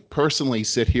I personally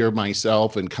sit here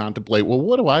myself and contemplate, well,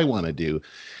 what do I want to do?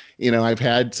 I've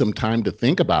had some time to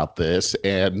think about this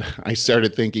and I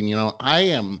started thinking, I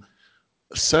am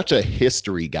such a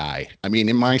history guy. I mean,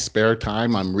 in my spare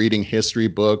time, I'm reading history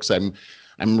books. I'm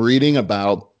reading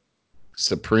about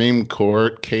Supreme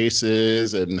Court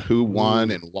cases and who won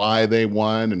Mm. and why they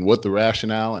won and what the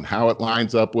rationale and how it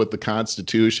lines up with the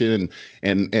Constitution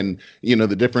and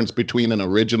the difference between an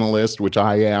originalist, which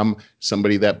I am,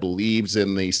 somebody that believes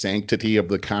in the sanctity of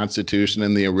the Constitution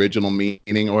and the original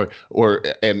meaning,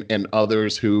 and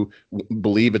others who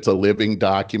believe it's a living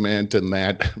document and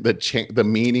that the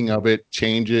meaning of it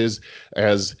changes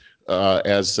as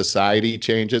society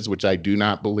changes, which I do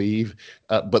not believe.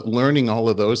 But learning all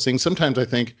of those things, sometimes I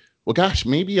think, well, gosh,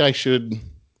 maybe I should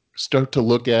start to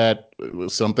look at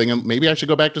something, and maybe I should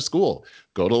go back to school,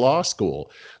 go to law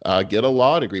school, get a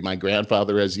law degree. My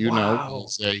grandfather, as you know, Wow.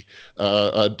 was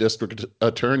a district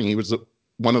attorney. He was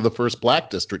one of the first black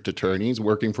district attorneys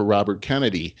working for Robert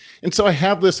Kennedy. And so I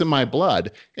have this in my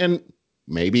blood, and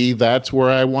maybe that's where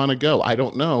I want to go. I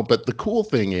don't know. But the cool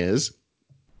thing is,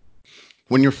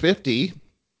 when you're 50,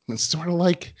 it's sort of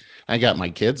like I got my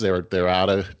kids. They're out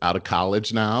of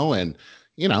college now, and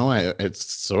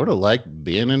it's sort of like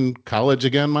being in college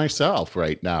again myself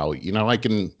right now.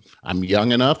 I'm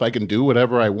young enough. I can do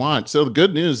whatever I want. So the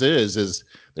good news is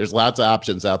there's lots of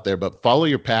options out there, but follow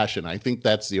your passion. I think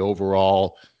that's the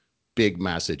overall big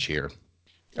message here.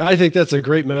 I think that's a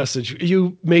great message.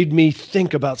 You made me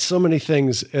think about so many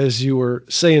things as you were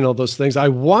saying all those things. I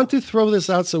want to throw this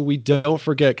out so we don't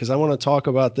forget, because I want to talk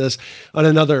about this on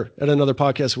another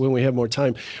podcast when we have more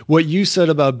time. What you said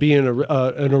about being an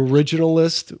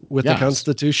originalist with the Yes.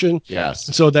 Constitution,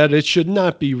 Yes. so that it should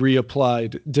not be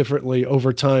reapplied differently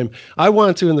over time. I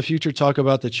want to in the future talk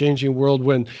about the changing world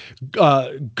when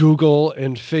Google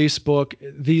and Facebook,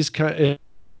 these kind.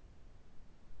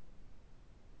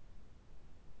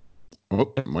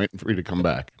 Oh, I'm waiting for you to come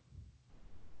back.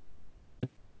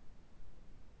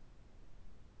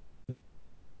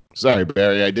 Sorry,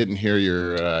 Barry, I didn't hear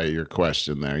your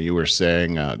question there. You were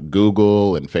saying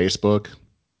Google and Facebook.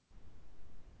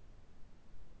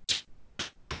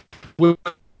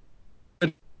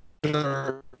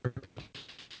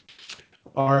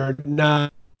 Are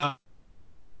not.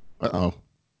 Uh-oh.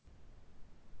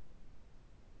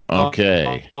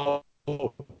 Okay.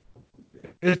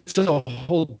 It's a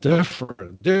whole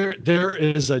different. There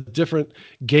is a different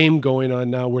game going on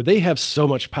now where they have so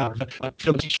much power.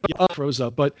 Froze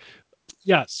up, but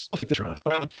yes.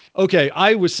 Okay,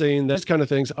 I was saying that these kind of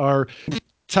things are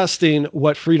testing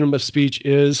what freedom of speech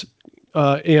is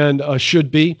and should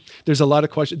be. There's a lot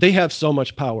of questions. They have so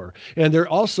much power, and they're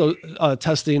also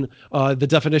testing the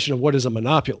definition of what is a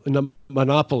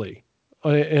monopoly,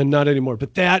 and not anymore.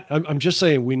 But that I'm just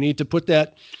saying we need to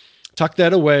tuck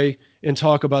that away and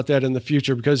talk about that in the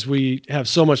future, because we have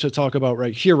so much to talk about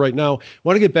right here, right now. I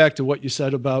want to get back to what you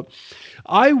said about,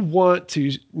 I want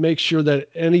to make sure that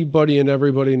anybody and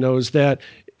everybody knows that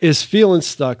is feeling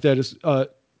stuck, that is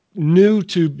new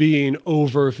to being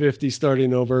over 50,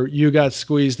 starting over, you got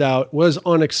squeezed out, was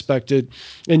unexpected,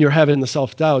 and you're having the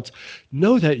self-doubts.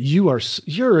 Know that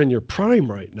you're in your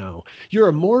prime right now.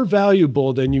 You're more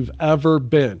valuable than you've ever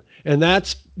been. And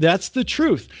that's the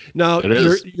truth. Now, It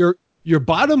is. your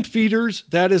bottom feeders,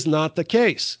 that is not the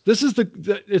case.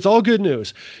 It's all good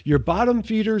news. Your bottom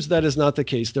feeders, that is not the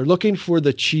case. They're looking for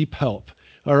the cheap help.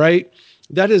 All right.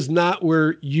 That is not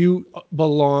where you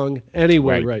belong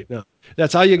anyway right now.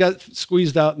 That's how you got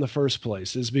squeezed out in the first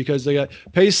place, is because they got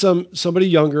pay somebody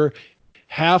younger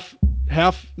half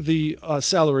the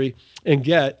salary and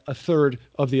get a third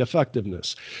of the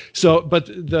effectiveness. So, but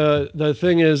the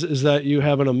thing is that you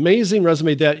have an amazing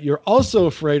resume that you're also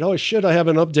afraid, oh shit, I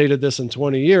haven't updated this in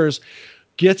 20 years.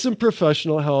 Get some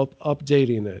professional help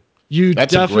updating it. Yes,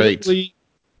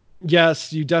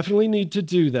 you definitely need to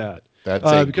do that.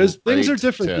 Because things are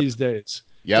different these days.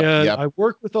 Yep. I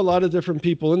work with a lot of different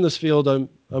people in this field. I'm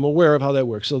aware of how that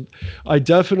works. So I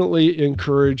definitely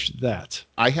encourage that.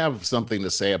 I have something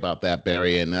to say about that,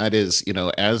 Barry, and that is,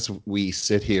 as we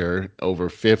sit here over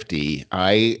 50,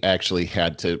 I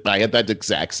had that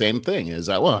exact same thing.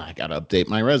 I got to update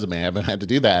my resume. I haven't had to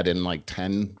do that in like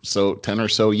 10 or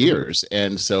so years.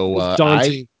 And so It's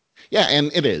daunting. yeah,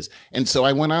 and it is. And so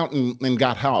I went out and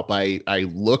got help. I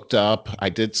looked up, I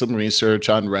did some research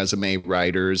on resume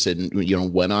writers, and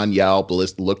went on Yelp,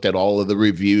 looked at all of the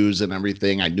reviews and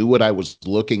everything. I knew what I was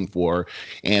looking for,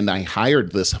 and I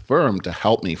hired this firm to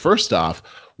help me. First off,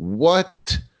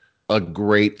 what a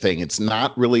great thing. It's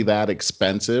not really that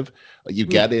expensive. You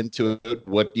get into it,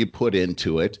 what you put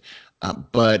into it.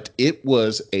 But it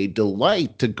was a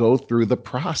delight to go through the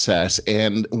process.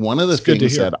 And one of the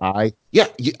things that I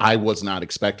was not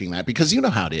expecting that, because you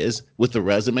know how it is with the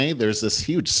resume, there's this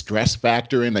huge stress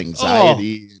factor and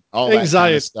anxiety, all that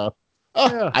kind of stuff.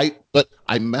 But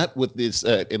I met with this,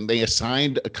 and they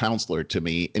assigned a counselor to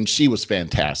me, and she was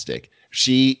fantastic.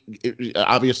 She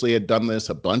obviously had done this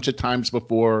a bunch of times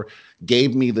before,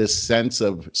 gave me this sense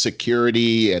of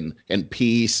security and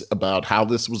peace about how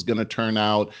this was going to turn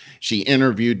out. She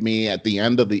interviewed me. At the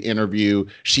end of the interview,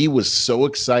 she was so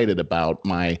excited about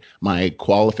my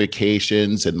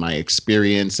qualifications and my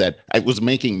experience that it was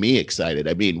making me excited.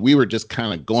 I mean, we were just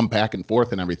kind of going back and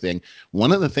forth and everything.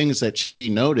 One of the things that she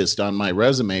noticed on my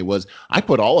resume was I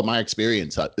put all of my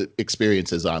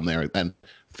experiences on there, and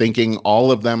thinking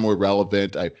all of them were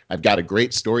relevant. I've got a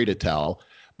great story to tell.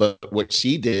 But what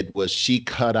she did was she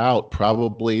cut out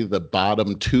probably the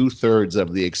bottom 2/3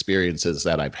 of the experiences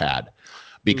that I've had,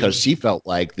 because she felt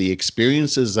like the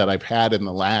experiences that I've had in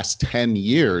the last 10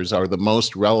 years are the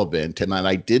most relevant, and that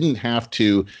I didn't have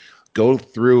to go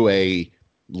through a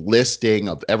listing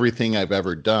of everything I've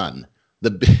ever done.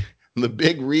 The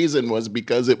big reason was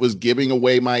because it was giving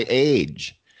away my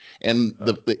age. And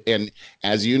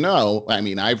as you know, I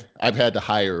mean, I've had to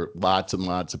hire lots and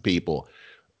lots of people.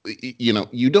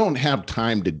 You don't have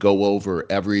time to go over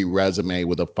every resume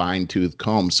with a fine-tooth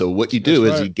comb. So what you That's do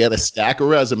is right. you get a stack of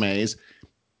resumes.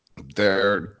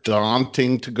 They're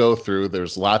daunting to go through.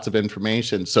 There's lots of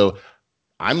information. So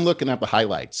I'm looking at the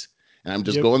highlights, and I'm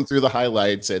just Yep. going through the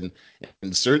highlights, and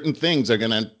certain things are going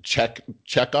to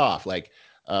check off, like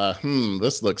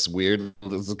this looks weird.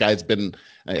 This guy's been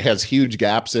has huge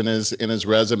gaps in his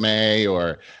resume,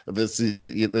 or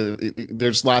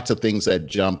there's lots of things that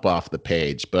jump off the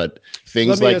page, but Let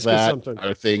things me like ask you that something.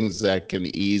 are things that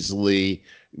can easily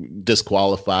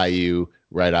disqualify you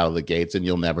right out of the gates, and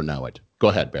you'll never know it. Go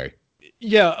ahead, Barry.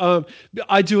 Yeah,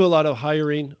 I do a lot of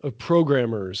hiring of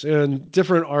programmers and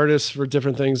different artists for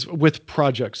different things with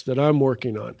projects that I'm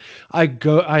working on.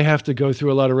 I have to go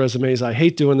through a lot of resumes. I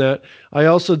hate doing that. I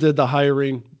also did the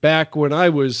hiring back when I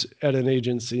was at an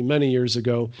agency many years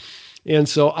ago, and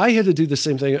so I had to do the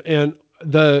same thing. And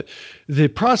the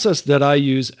process that I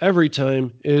use every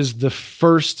time is the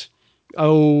first,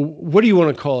 what do you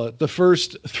want to call it? The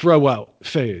first throw out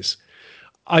phase.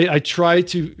 I try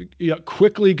to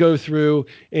quickly go through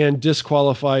and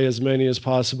disqualify as many as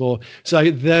possible. So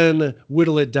I then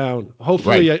whittle it down. Right.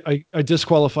 Hopefully, I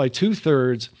disqualify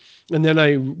 2/3, and then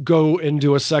I go and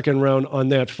do a second round on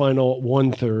that final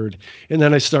 1/3, and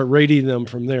then I start rating them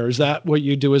from there. Is that what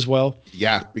you do as well?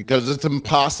 Yeah, because it's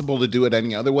impossible to do it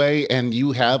any other way. And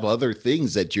you have other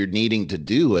things that you're needing to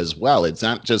do as well. It's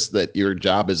not just that your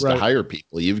job is to Right. hire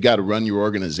people, you've got to run your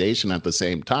organization at the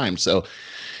same time. So,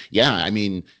 yeah, I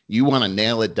mean, you want to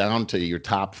nail it down to your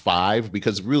top five,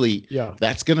 because really Yeah.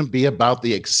 that's going to be about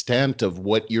the extent of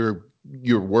what your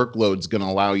workload's going to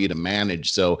allow you to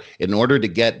manage. So in order to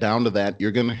get down to that,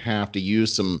 you're going to have to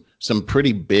use some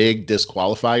pretty big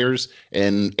disqualifiers,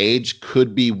 and age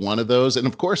could be one of those. And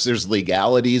of course there's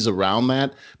legalities around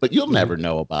that, but you'll Mhm. never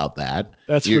know about that.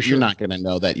 That's for You're sure. not going to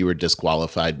know that you were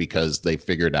disqualified because they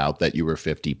figured out that you were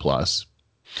 50 plus.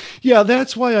 Yeah,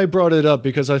 that's why I brought it up,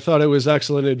 because I thought it was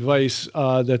excellent advice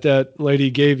that lady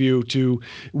gave you to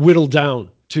whittle down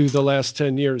to the last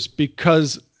 10 years,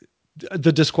 because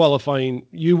the disqualifying,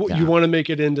 you Yeah. want to make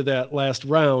it into that last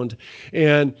round.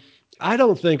 And I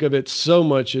don't think of it so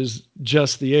much as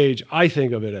just the age. I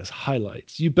think of it as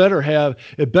highlights. You better have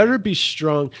it, better be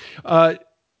strong. uh,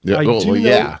 Yeah. I Oh, well, do know,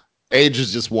 yeah. Age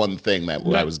is just one thing that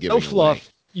I was no giving away. fluff.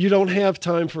 You don't have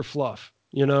time for fluff.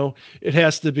 It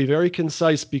has to be very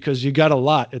concise, because you got a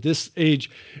lot at this age,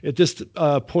 at this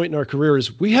point in our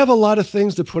careers. We have a lot of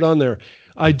things to put on there.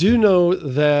 I do know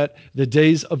that the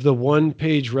days of the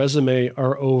one-page resume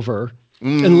are over, I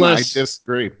unless,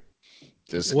 disagree.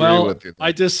 Disagree well, with you I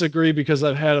there. disagree, because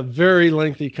I've had a very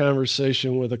lengthy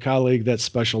conversation with a colleague that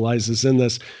specializes in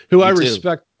this, who I Me too.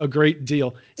 respect a great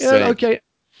deal. And Same. okay,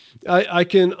 I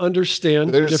can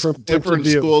understand There's different points of different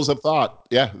view. schools of thought.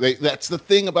 Yeah, that's the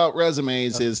thing about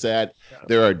resumes, Yeah, is that yeah.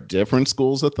 there are different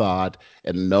schools of thought,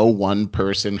 and no one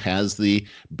person has the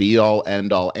be all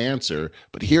end all answer.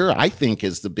 But here, I think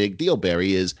is the big deal,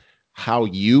 Barry, is how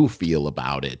you feel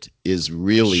about it is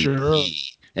really Sure. key.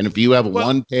 And if you have a Well,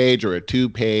 1 page or a 2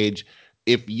 page,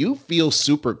 if you feel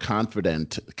super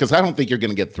confident, because I don't think you're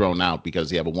going to get thrown out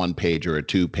because you have a 1 page or a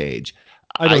 2 page.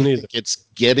 I I don't either. think it's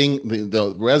getting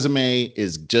the resume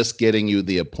is just getting you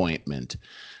the appointment.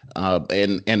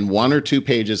 And 1 or 2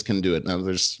 pages can do it. Now,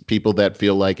 there's people that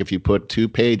feel like if you put 2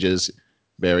 pages,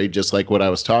 Barry, just like what I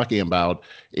was talking about,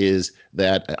 is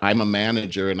that I'm a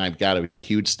manager and I've got a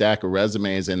huge stack of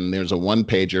resumes, and there's a 1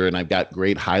 pager and I've got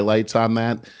great highlights on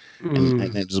that, and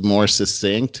Mm. it's more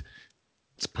succinct.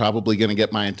 It's probably going to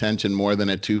get my attention more than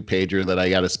a 2 pager that I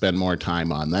got to spend more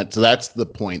time on. That's the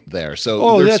point there. So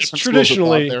Oh, there's different schools of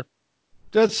thought there.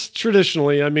 that's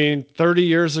traditionally, I mean, 30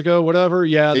 years ago, whatever.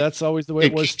 Yeah, It that's always the way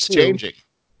it it was keeps too. changing.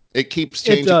 It keeps It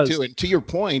changing does. too. And to your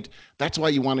point, that's why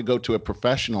you want to go to a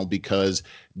professional, because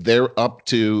they're up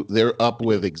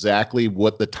with exactly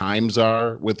what the times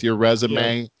are with your Yeah.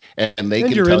 resume, and they And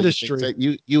can your tell you things industry.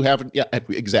 that you haven't. Yeah,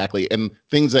 exactly, and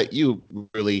things that you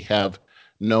really have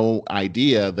no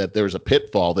idea that there's a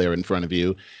pitfall there in front of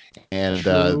you, and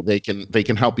True. they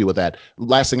can help you with that.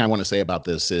 Last thing I want to say about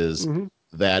this is Hmm.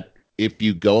 that if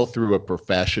you go through a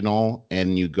professional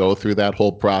and you go through that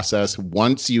whole process,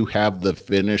 once you have the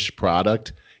finished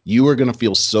product, you are going to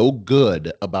feel so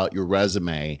good about your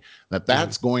resume that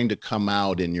that's going to come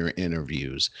out in your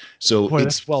interviews. So Boy,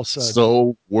 it's that's well said.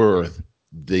 so worth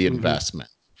the Mhm. investment.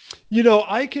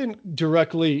 I can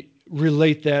directly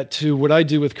relate that to what I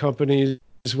do with companies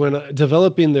when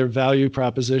developing their value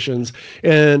propositions,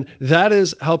 and that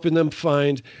is helping them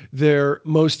find their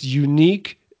most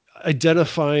unique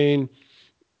identifying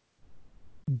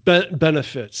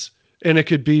benefits. And it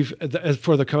could be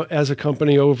for the as a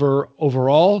company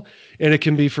overall, and it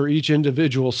can be for each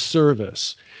individual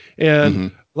service. And Mm-hmm.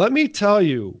 let me tell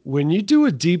you, when you do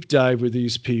a deep dive with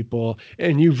these people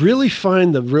and you really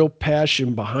find the real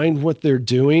passion behind what they're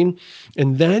doing,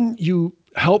 and then you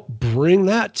help bring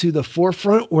that to the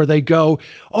forefront where they go,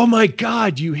 "Oh my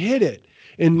God, you hit it."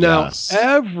 And now Yes.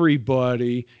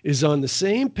 everybody is on the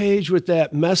same page with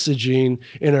that messaging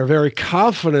and are very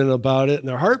confident about it. And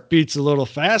their heart beats a little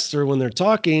faster when they're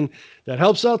talking. That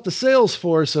helps out the sales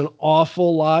force an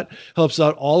awful lot, helps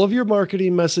out all of your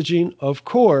marketing messaging, of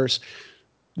course.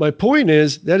 My point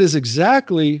is that is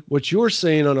exactly what you're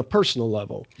saying on a personal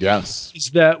level. Yes. Is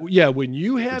that, yeah, when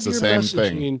you It's have the your same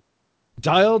thing. messaging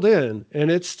dialed in and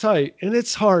it's tight and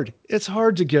it's hard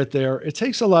to get there. It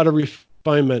takes a lot of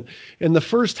refinement. And the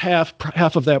first half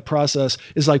of that process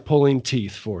is like pulling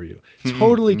teeth for you.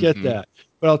 Totally get Mm-hmm. that.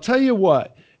 But I'll tell you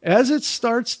what, as it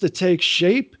starts to take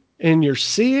shape and you're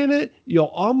seeing it, you'll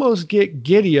almost get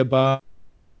giddy about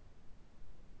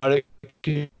it.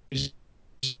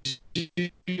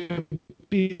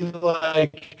 Be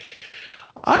like,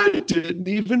 I didn't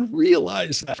even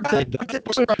realize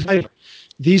that.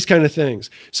 These kind of things.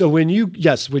 So when you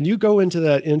go into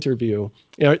that interview,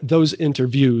 those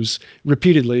interviews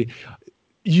repeatedly,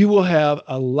 you will have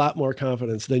a lot more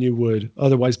confidence than you would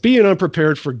otherwise. Being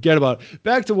unprepared, forget about it.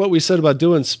 Back to what we said about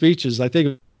doing speeches. I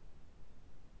think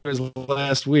it was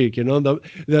last week.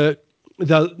 The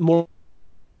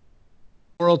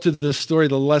moral to the story,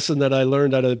 the lesson that I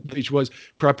learned out of the speech was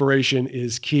preparation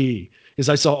is key. Because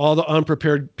I saw all the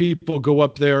unprepared people go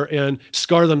up there and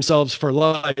scar themselves for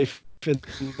life in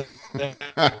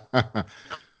that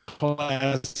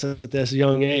class at this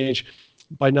young age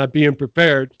by not being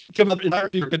prepared.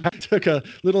 Took a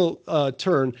little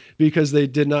turn because they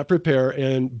did not prepare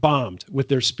and bombed with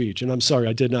their speech. And I'm sorry,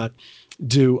 I did not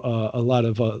do a lot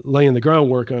of laying the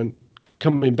groundwork on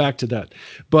coming back to that.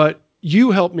 But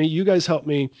you guys helped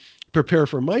me prepare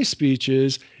for my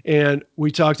speeches. And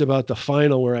we talked about the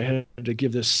final where I had to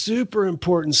give this super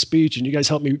important speech, and you guys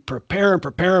helped me prepare and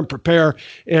prepare and prepare.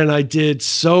 And I did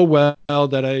so well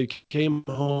that I came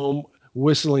home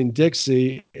whistling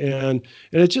Dixie, and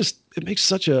it makes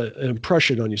such an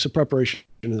impression on you. So preparation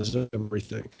is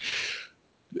everything.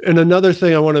 And another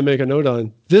thing I want to make a note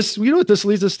on this, you know what this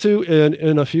leads us to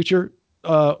in a future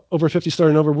over 50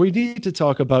 starting over, we need to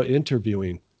talk about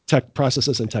interviewing tech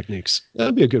processes and techniques.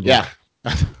 That'd be a good one. Yeah,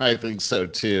 I think so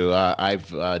too. I've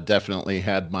definitely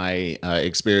had my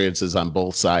experiences on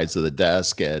both sides of the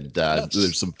desk, and Yes.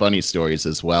 there's some funny stories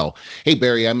as well. Hey,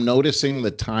 Barry, I'm noticing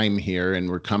the time here, and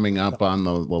we're coming up on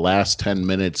the last 10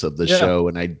 minutes of the Yeah. show,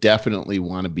 and I definitely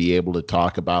want to be able to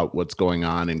talk about what's going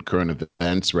on in current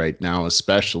events right now,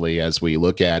 especially as we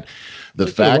look at the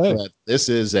Take it fact away. that this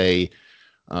is a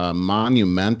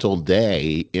monumental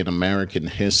day in American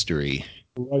history.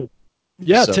 Right.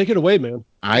 Yeah. So Take it away, man.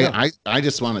 Yeah. I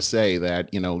just want to say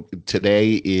that,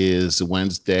 today is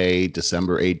Wednesday,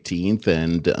 December 18th,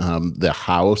 and the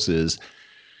House is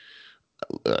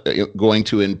going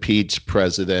to impeach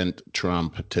President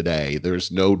Trump today.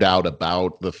 There's no doubt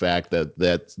about the fact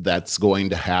that's going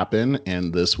to happen,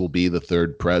 and this will be the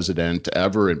third president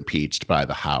ever impeached by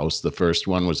the House. The first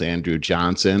one was Andrew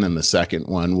Johnson, and the second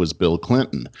one was Bill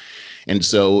Clinton. And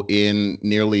so, in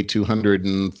nearly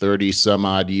 230 some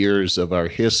odd years of our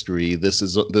history, this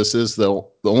is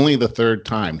only the third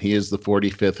time. He is the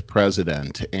 45th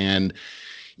president, and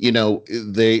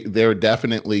they're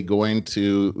definitely going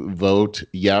to vote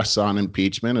yes on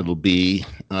impeachment. It'll be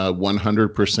a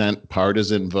 100%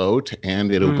 partisan vote, and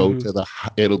Mhm.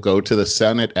 it'll go to the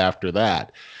Senate after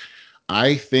that.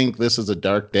 I think this is a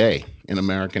dark day in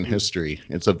American history.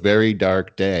 It's a very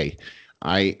dark day.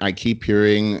 I keep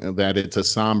hearing that it's a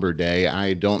somber day.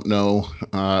 I don't know,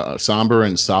 somber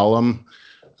and solemn.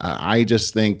 I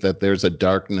just think that there's a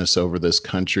darkness over this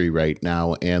country right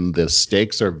now, and the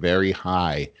stakes are very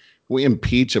high. We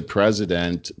impeach a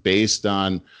president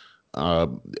uh,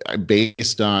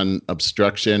 based on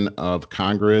obstruction of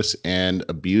Congress and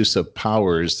abuse of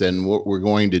powers. Then what we're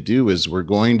going to do is we're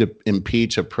going to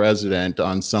impeach a president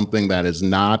on something that is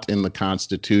not in the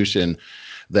Constitution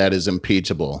that is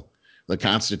impeachable. The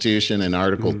Constitution in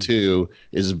Article Mhm. 2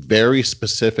 is very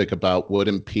specific about what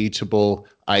impeachable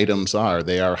items are.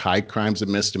 They are high crimes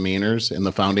and misdemeanors, and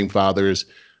the founding fathers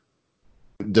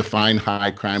define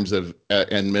high crimes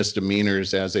and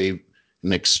misdemeanors as an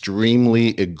extremely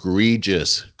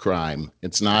egregious crime.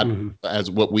 It's not Mhm. as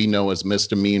what we know as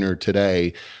misdemeanor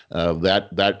today.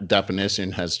 That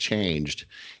definition has changed,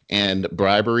 and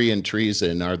bribery and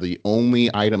treason are the only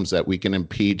items that we can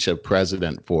impeach a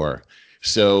president for.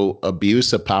 So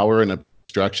abuse of power and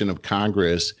obstruction of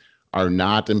Congress are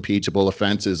not impeachable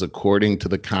offenses according to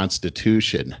the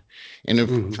Constitution. And if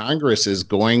Mhm. Congress is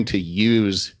going to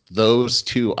use those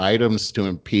two items to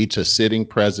impeach a sitting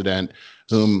president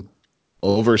whom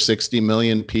over 60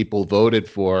 million people voted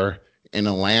for in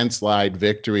a landslide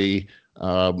victory,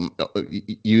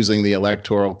 using the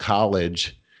Electoral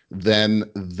College, then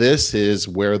this is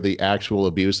where the actual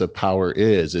abuse of power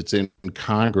is. It's in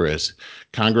Congress.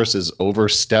 Congress is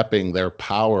overstepping their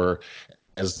power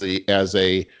as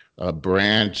a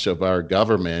branch of our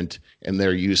government, and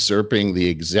they're usurping the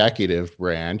executive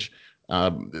branch.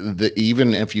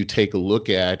 Even if you take a look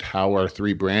at how our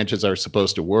three branches are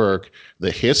supposed to work,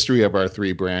 the history of our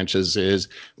three branches is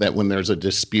that when there's a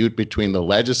dispute between the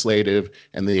legislative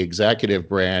and the executive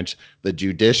branch, the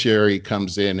judiciary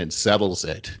comes in and settles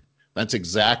it. That's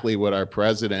exactly what our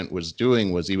president was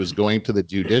doing. Was he was going to the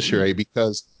judiciary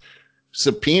because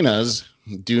subpoenas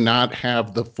do not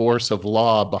have the force of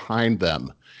law behind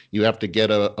them. You have to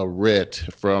get a writ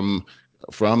from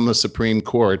the Supreme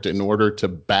Court in order to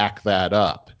back that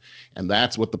up. And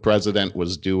that's what the president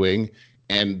was doing.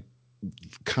 And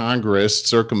Congress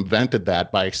circumvented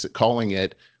that by calling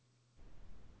it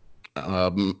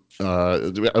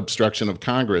obstruction of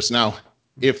Congress. Now,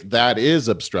 if that is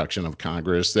obstruction of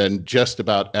Congress, then just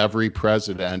about every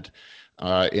president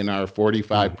in our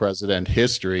 45 Mhm. president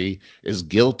history is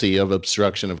guilty of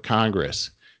obstruction of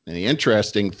Congress. And the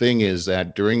interesting thing is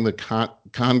that during the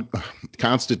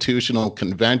Constitutional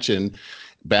Convention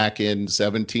back in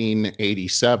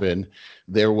 1787,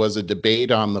 there was a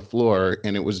debate on the floor,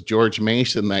 and it was George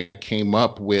Mason that came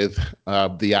up with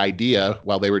the idea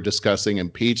while they were discussing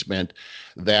impeachment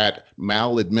that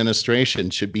maladministration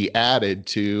should be added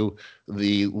to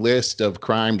the list of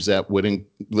crimes that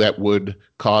would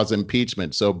cause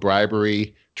impeachment. So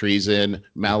bribery, treason,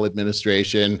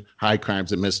 maladministration, high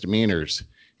crimes and misdemeanors.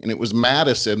 And it was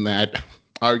Madison that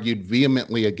argued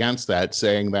vehemently against that,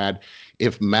 saying that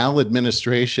if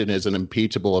maladministration is an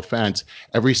impeachable offense,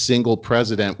 every single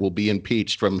president will be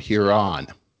impeached from here on,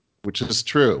 which is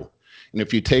true. And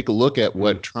if you take a look at Mhm.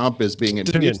 what Trump is being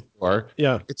impeached Opinion. for,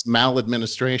 Yeah. it's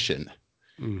maladministration,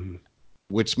 Mhm.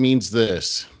 which means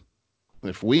this: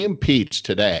 if we impeach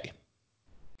today,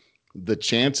 the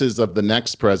chances of the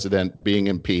next president being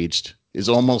impeached is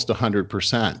almost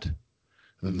 100%.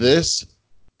 Mhm. This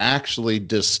actually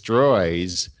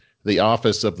destroys the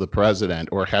office of the president,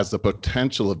 or has the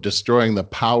potential of destroying the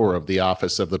power of the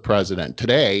office of the president.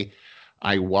 Today,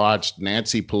 I watched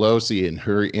Nancy Pelosi in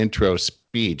her intro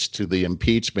speech to the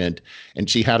impeachment, and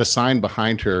she had a sign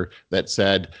behind her that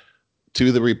said,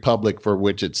 "To the republic for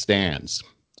which it stands."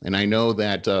 And I know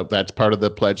that that's part of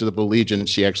the Pledge of Allegiance.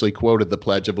 She actually quoted the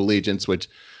Pledge of Allegiance, which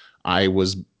I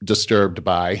was disturbed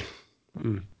by,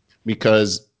 Mhm.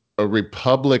 because a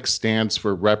republic stands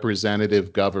for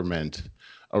representative government.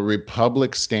 A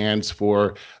republic stands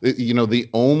for, the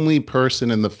only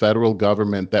person in the federal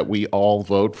government that we all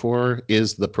vote for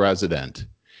is the president.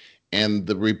 And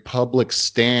the republic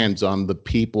stands on the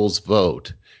people's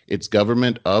vote. It's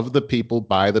government of the people,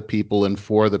 by the people, and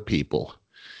for the people.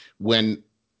 When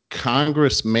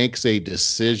Congress makes a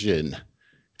decision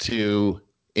to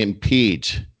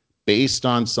impeach based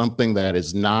on something that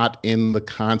is not in the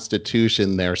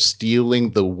Constitution, they're stealing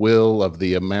the will of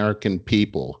the American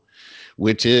people,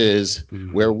 which is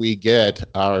where Mhm. we get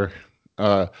our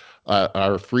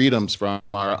freedoms from,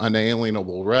 our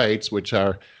unalienable rights, which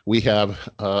are we have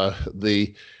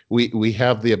we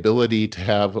have the ability to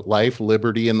have life,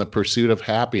 liberty, and the pursuit of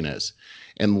happiness.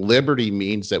 And liberty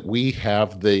means that we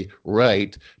have the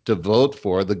right to vote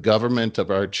for the government of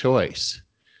our choice.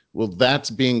 Well, that's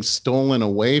being stolen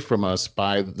away from us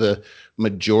by the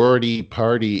majority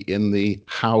party in the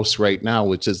House right now,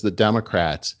 which is the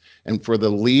Democrats. And for the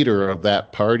leader of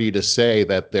that party to say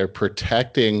that they're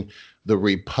protecting the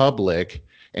republic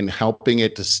and helping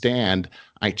it to stand,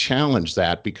 I challenge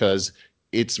that, because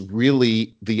it's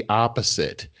really the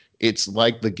opposite. It's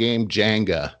like the game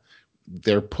Jenga.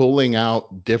 They're pulling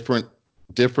out different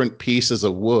pieces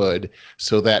of wood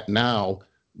so that now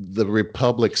the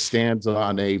republic stands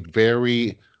on a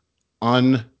very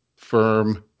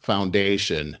unfirm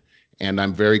foundation. And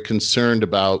I'm very concerned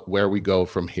about where we go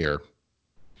from here.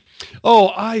 Oh,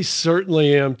 I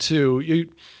certainly am too.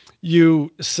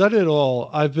 You said it all.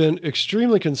 I've been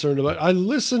extremely concerned about it. I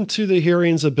listen to the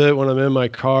hearings a bit when I'm in my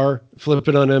car, flip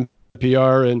it on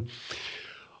NPR and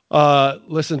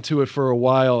listen to it for a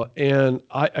while. And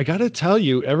I got to tell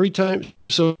you, every time,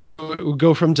 so it would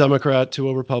go from Democrat to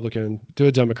a Republican to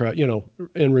a Democrat,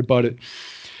 and rebut it.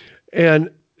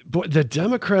 And boy, the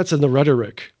Democrats and the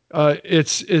rhetoric,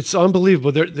 it's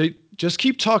unbelievable. They just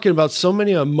keep talking about so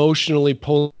many emotionally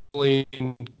pulling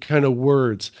kind of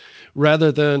words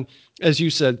rather than, as you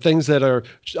said, things that are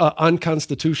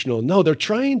unconstitutional. No, they're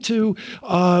trying to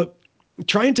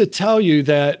tell you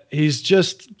that he's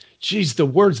just, geez, the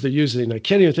words they're using, I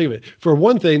can't even think of it. For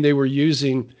one thing, they were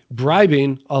using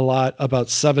bribing a lot about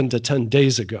 7 to 10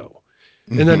 days ago.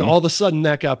 And then Hmm. all of a sudden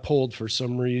that got pulled for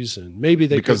some reason. Maybe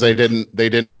they Because they couldn't.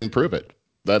 didn't prove it.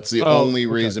 That's the Oh, only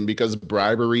okay. reason, because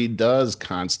bribery does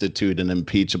constitute an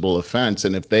impeachable offense.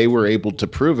 And if they were able to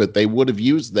prove it, they would have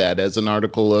used that as an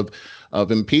article of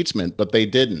impeachment, but they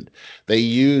didn't. They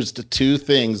used two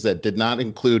things that did not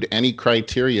include any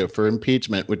criteria for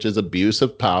impeachment, which is abuse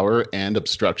of power and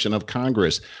obstruction of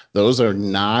Congress. Those are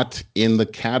not in the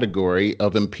category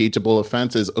of impeachable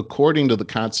offenses according to the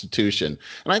Constitution.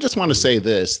 And I just want to say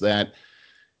this, that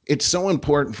it's so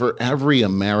important for every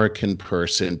American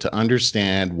person to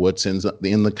understand what's in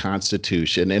the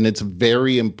Constitution. And it's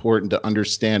very important to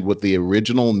understand what the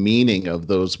original meaning of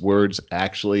those words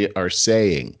actually are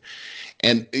saying.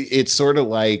 And it's sort of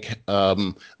like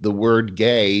the word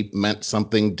gay meant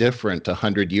something different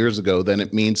 100 years ago than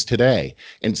it means today.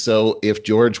 And so if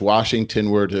George Washington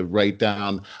were to write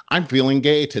down, I'm feeling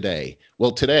gay today.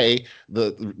 Well, today,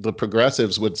 the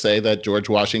progressives would say that George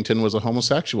Washington was a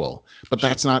homosexual. But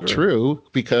that's not Sure. true,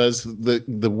 because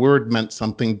the word meant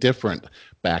something different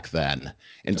back then.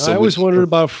 And so I always we wondered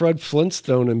about Fred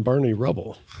Flintstone and Barney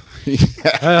Rubble. yeah.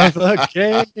 Have a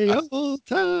gay old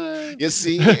time. You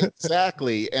see,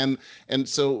 exactly. And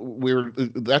so we're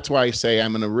that's why I say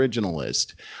I'm an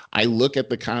originalist. I look at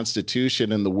the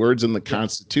Constitution and the words in the Yeah.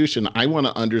 Constitution. I want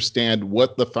to understand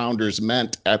what the founders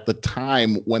meant at the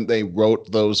time when they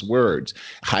wrote those words.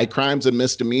 High crimes and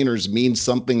misdemeanors mean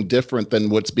something different than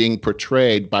what's being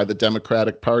portrayed by the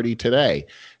Democratic Party today.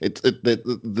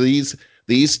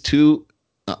 These two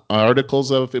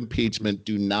articles of impeachment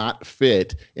do not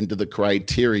fit into the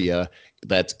criteria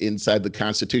that's inside the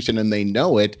Constitution, and they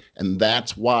know it, and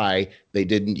that's why they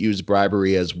didn't use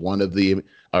bribery as one of the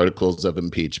articles of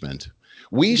impeachment.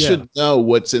 We Yeah. should know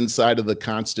what's inside of the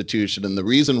Constitution, and the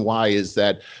reason why is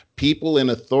that people in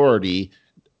authority,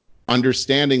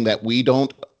 understanding that we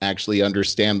don't actually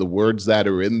understand the words that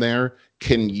are in there,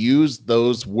 can use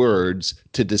those words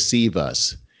to deceive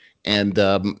us. And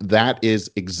that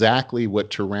is exactly what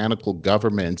tyrannical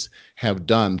governments have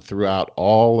done throughout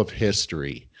all of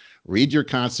history. Read your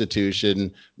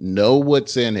Constitution, know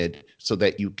what's in it, so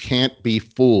that you can't be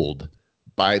fooled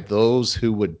by those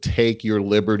who would take your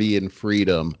liberty and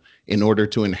freedom in order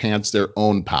to enhance their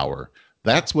own power.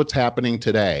 That's what's happening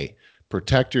today.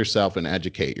 Protect yourself and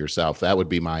educate yourself. That would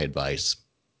be my advice.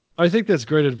 I think that's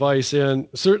great advice. And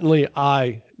certainly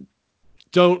I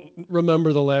don't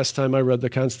remember the last time I read the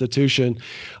Constitution.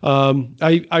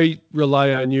 I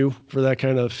rely on you for that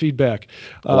kind of feedback.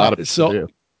 A lot of people So do.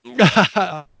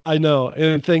 I know,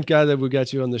 and thank God that we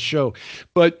got you on the show.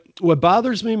 But what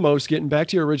bothers me most, getting back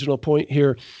to your original point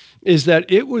here, is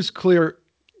that it was clear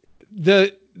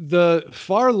the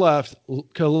far left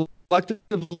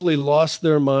collectively lost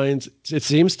their minds. It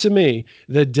seems to me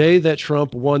the day that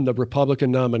Trump won the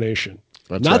Republican nomination,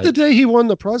 That's not the right. day he won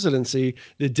the presidency,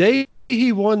 the day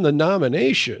he won the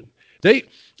nomination. They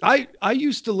I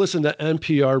used to listen to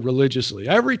NPR religiously.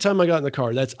 Every time I got in the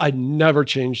car, I never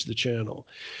changed the channel.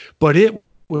 But it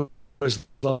was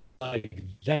like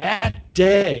that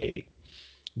day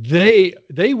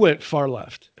they went far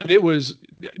left. And it was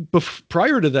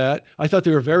prior to that, I thought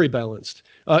they were very balanced,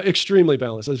 extremely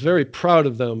balanced. I was very proud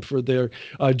of them for their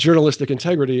journalistic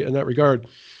integrity in that regard.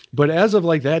 But as of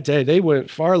like that day, they went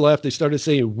far left. They started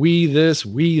saying "we this,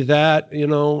 we that,"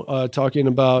 talking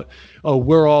about, "Oh,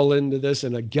 we're all into this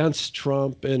and against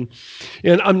Trump." And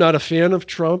I'm not a fan of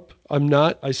Trump. I'm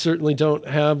not. I certainly don't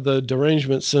have the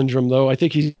derangement syndrome, though. I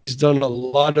think he's done a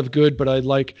lot of good, but I'd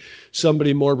like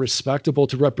somebody more respectable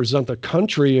to represent the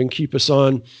country and keep us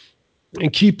on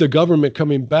and keep the government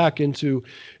coming back into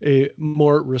a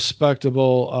more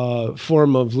respectable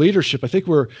form of leadership. I think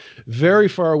we're very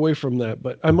far away from that.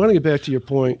 But I want to get back to your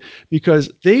point because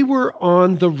they were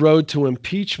on the road to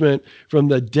impeachment from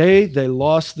the day they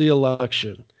lost the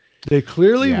election. They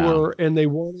clearly Yeah. were, and they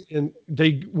won, and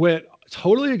they went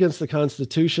totally against the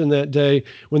Constitution that day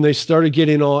when they started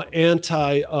getting all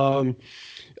anti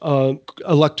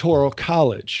electoral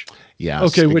college. Yes,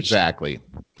 Okay, which exactly.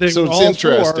 they So were it's all for.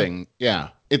 interesting. Yeah.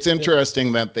 It's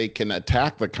interesting that they can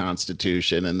attack the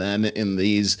Constitution and then in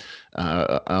these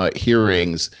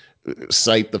hearings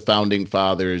cite the founding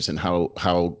fathers and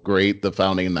how great the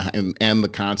founding and the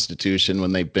Constitution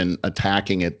when they've been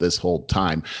attacking it this whole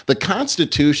time. The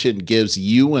Constitution gives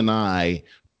you and I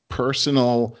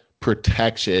personal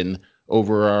protection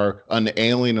over our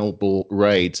unalienable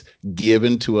rights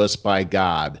given to us by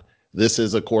God. This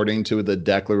is according to the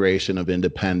Declaration of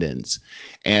Independence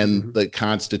and Mhm. the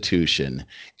Constitution.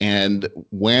 And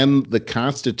when the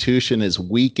Constitution is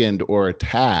weakened or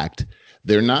attacked,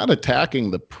 they're not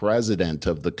attacking the president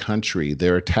of the country.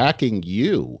 They're attacking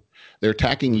you. They're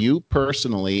attacking Mhm. you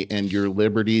personally and your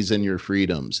liberties and your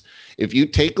freedoms. If you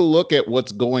take a look at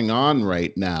what's going on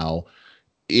right now,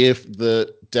 if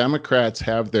the Democrats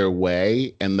have their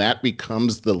way and that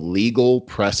becomes the legal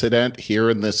precedent here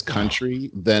in this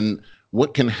country, then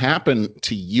what can happen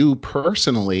to you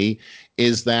personally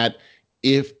is that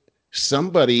if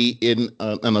somebody in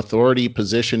an authority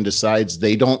position decides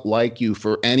they don't like you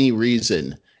for any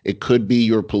reason, it could be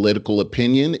your political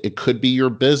opinion, it could be your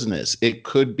business, it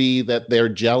could be that they're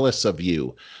jealous of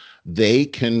you. They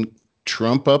can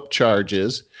trump up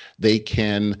charges, they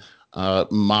can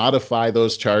modify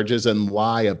those charges and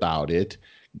lie about it,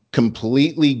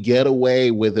 completely get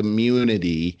away with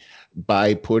immunity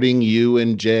by putting you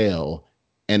in jail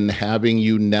and having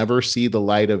you never see the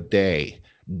light of day.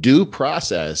 Due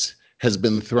process has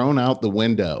been thrown out the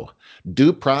window.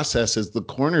 Due process is the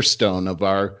cornerstone of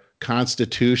our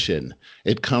Constitution.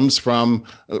 It comes from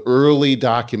early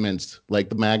documents like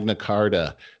the Magna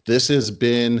Carta. This has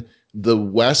been the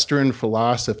Western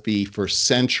philosophy for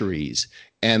centuries.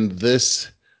 And this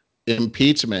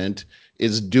impeachment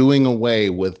is doing away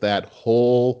with that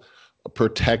whole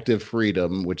protective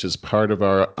freedom, which is part of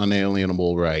our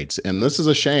unalienable rights. And this is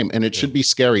a shame. And it Yeah. should be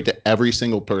scary to every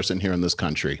single person here in this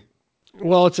country.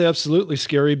 Well, it's absolutely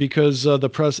scary because the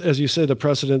press, as you say, the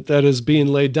precedent that is being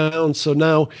laid down. So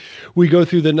now we go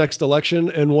through the next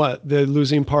election, and what the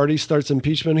losing party starts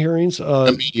impeachment hearings.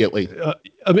 Immediately. Uh,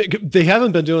 I mean, they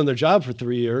haven't been doing their job for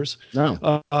 3 years.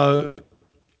 No. Uh,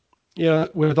 yeah,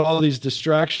 with all these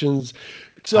distractions.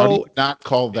 How do you So not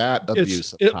call that it's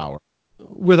abuse of it, power?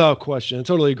 without question. I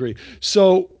totally agree.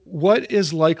 So what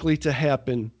is likely to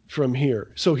happen from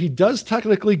here? So he does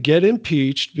technically get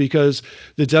impeached because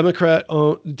Democrats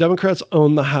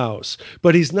own the House,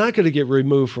 but he's not going to get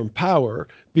removed from power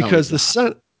No, he's because the not.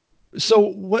 Senate. So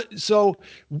what? So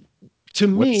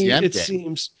to What's the me, end it game?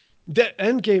 seems that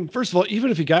end game. First of all, even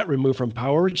if he got removed from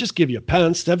power, just give you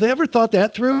Pence. Have they ever thought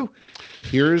that through?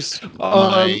 Here's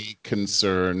my Um,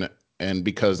 concern, and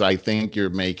because I think you're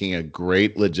making a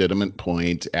great legitimate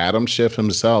point, Adam Schiff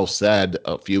himself said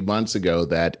a few months ago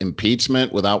that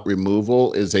impeachment without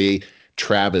removal is a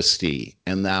travesty.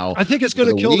 And now I think it's over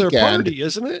going to the kill their weekend, party,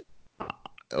 isn't it?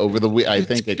 I It's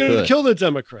think it going to could. kill the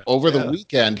Democrats. Over the Yeah.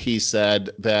 weekend, he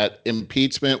said that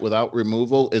impeachment without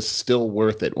removal is still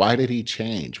worth it. Why did he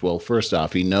change? Well, first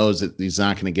off, he knows that he's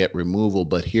not going to get removal.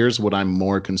 But here's what I'm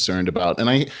more concerned about. And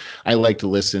I like to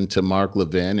listen to Mark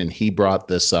Levin, and he brought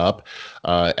this up.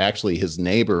 Actually, his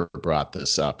neighbor brought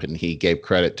this up, and he gave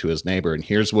credit to his neighbor. And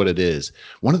here's what it is: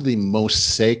 one of the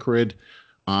most sacred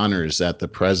honors that the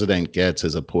president gets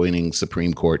is appointing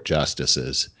Supreme Court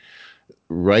justices.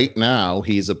 Right now,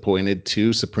 he's appointed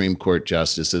two Supreme Court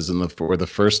justices, and for the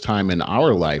first time in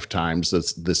our lifetimes,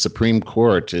 the Supreme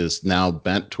Court is now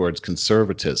bent towards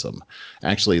conservatism.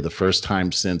 Actually, the first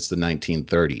time since the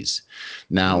 1930s.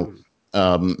 Now,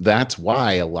 Mm. that's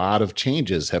why a lot of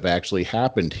changes have actually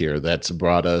happened here. That's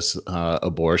brought us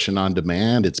abortion on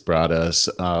demand. It's brought us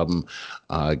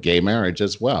gay marriage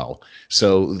as well.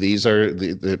 So these are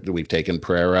we've taken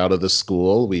prayer out of the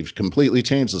school. We've completely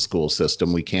changed the school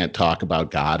system. We can't talk about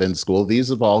God in school. These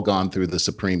have all gone through the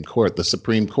Supreme Court. The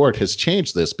Supreme Court has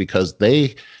changed this because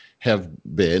they have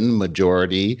been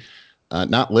majority,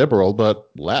 not liberal, but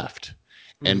left.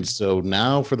 And Mm. so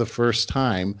now, for the first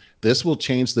time, this will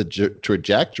change the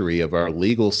trajectory of our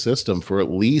legal system for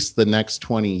at least the next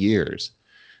 20 years.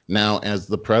 Now, as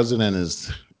the president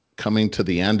is coming to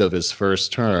the end of his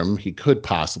first term, he could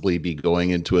possibly be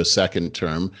going into a second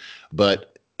term.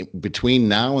 But between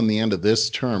now and the end of this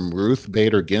term, Ruth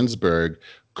Bader Ginsburg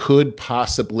could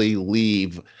possibly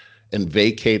leave and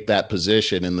vacate that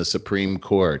position in the Supreme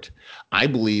Court. I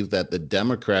believe that the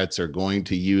Democrats are going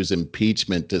to use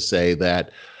impeachment to say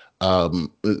that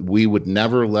we would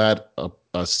never let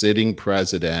a sitting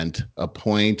president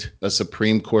appoint a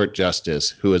Supreme Court justice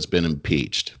who has been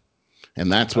impeached.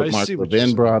 And that's what I Mark see what you're Levin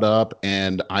saying. brought up.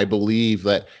 And I believe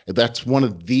that that's one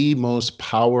of the most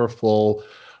powerful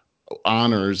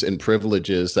honors and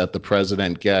privileges that the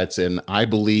president gets. And I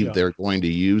believe Yeah. they're going to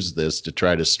use this to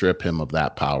try to strip him of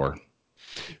that power,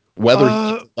 whether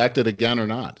he's elected again or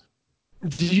not.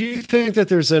 Do you think that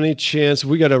there's any chance,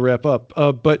 we got to wrap up,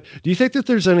 but do you think that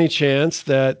there's any chance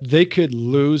that they could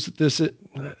lose this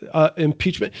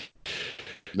impeachment?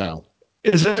 No.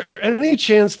 Is there any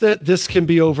chance that this can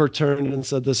be overturned and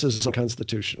said this is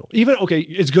unconstitutional? Even, okay,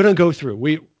 it's going to go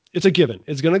through. It's a given.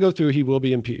 It's going to go through. He will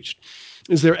be impeached.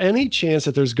 Is there any chance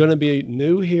that there's going to be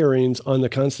new hearings on the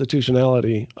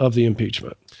constitutionality of the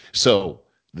impeachment? So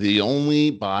the only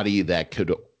body that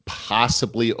could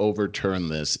possibly overturn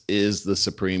this is the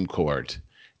Supreme Court.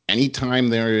 Anytime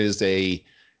there is a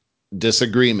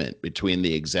disagreement between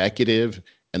the executive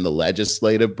and the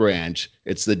legislative branch,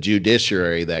 it's the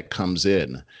judiciary that comes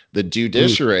in. The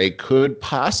judiciary could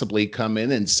possibly come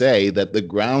in and say that the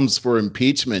grounds for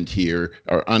impeachment here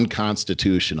are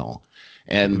unconstitutional.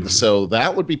 And so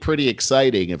that would be pretty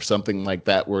exciting if something like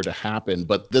that were to happen.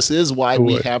 But this is why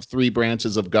we have three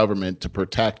branches of government to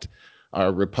protect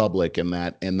our republic and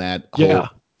that whole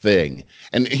thing.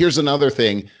 And here's another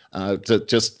thing to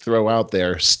just throw out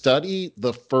there. Study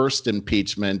the first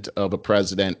impeachment of a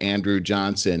president, Andrew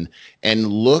Johnson, and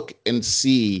look and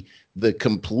see the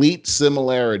complete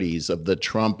similarities of the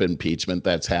Trump impeachment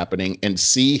that's happening, and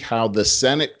see how the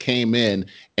Senate came in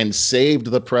and saved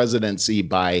the presidency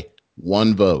by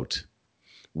one vote.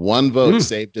 One vote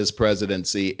saved his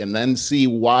presidency, and then see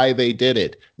why they did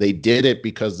it. They did it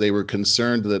because they were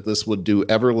concerned that this would do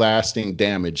everlasting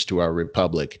damage to our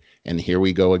republic. And here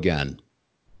we go again.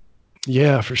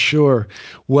 Yeah, for sure.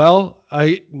 Well,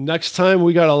 next time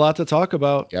we got a lot to talk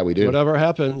about. Yeah, we do. Whatever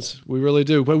happens, we really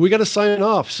do. But we got to sign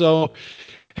off. So,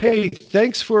 hey,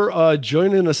 thanks for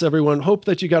joining us, everyone. Hope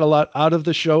that you got a lot out of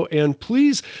the show. And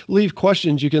please leave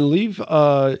questions. You can leave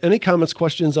any comments,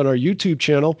 questions on our YouTube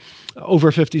channel,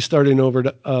 Over 50 Starting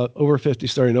Over, Over 50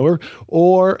 Starting Over,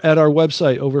 or at our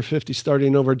website,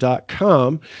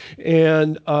 over50startingover.com.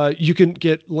 And you can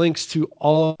get links to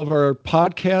all of our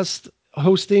podcast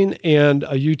hosting and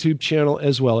a YouTube channel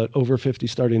as well at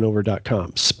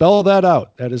over50startingover.com. Spell that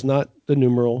out. That is not the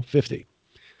numeral 50.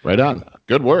 Right on.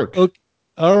 Good work. Okay.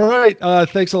 All right.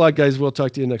 Thanks a lot, guys. We'll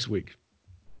talk to you next week.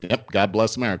 Yep. God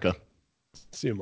bless America. See you.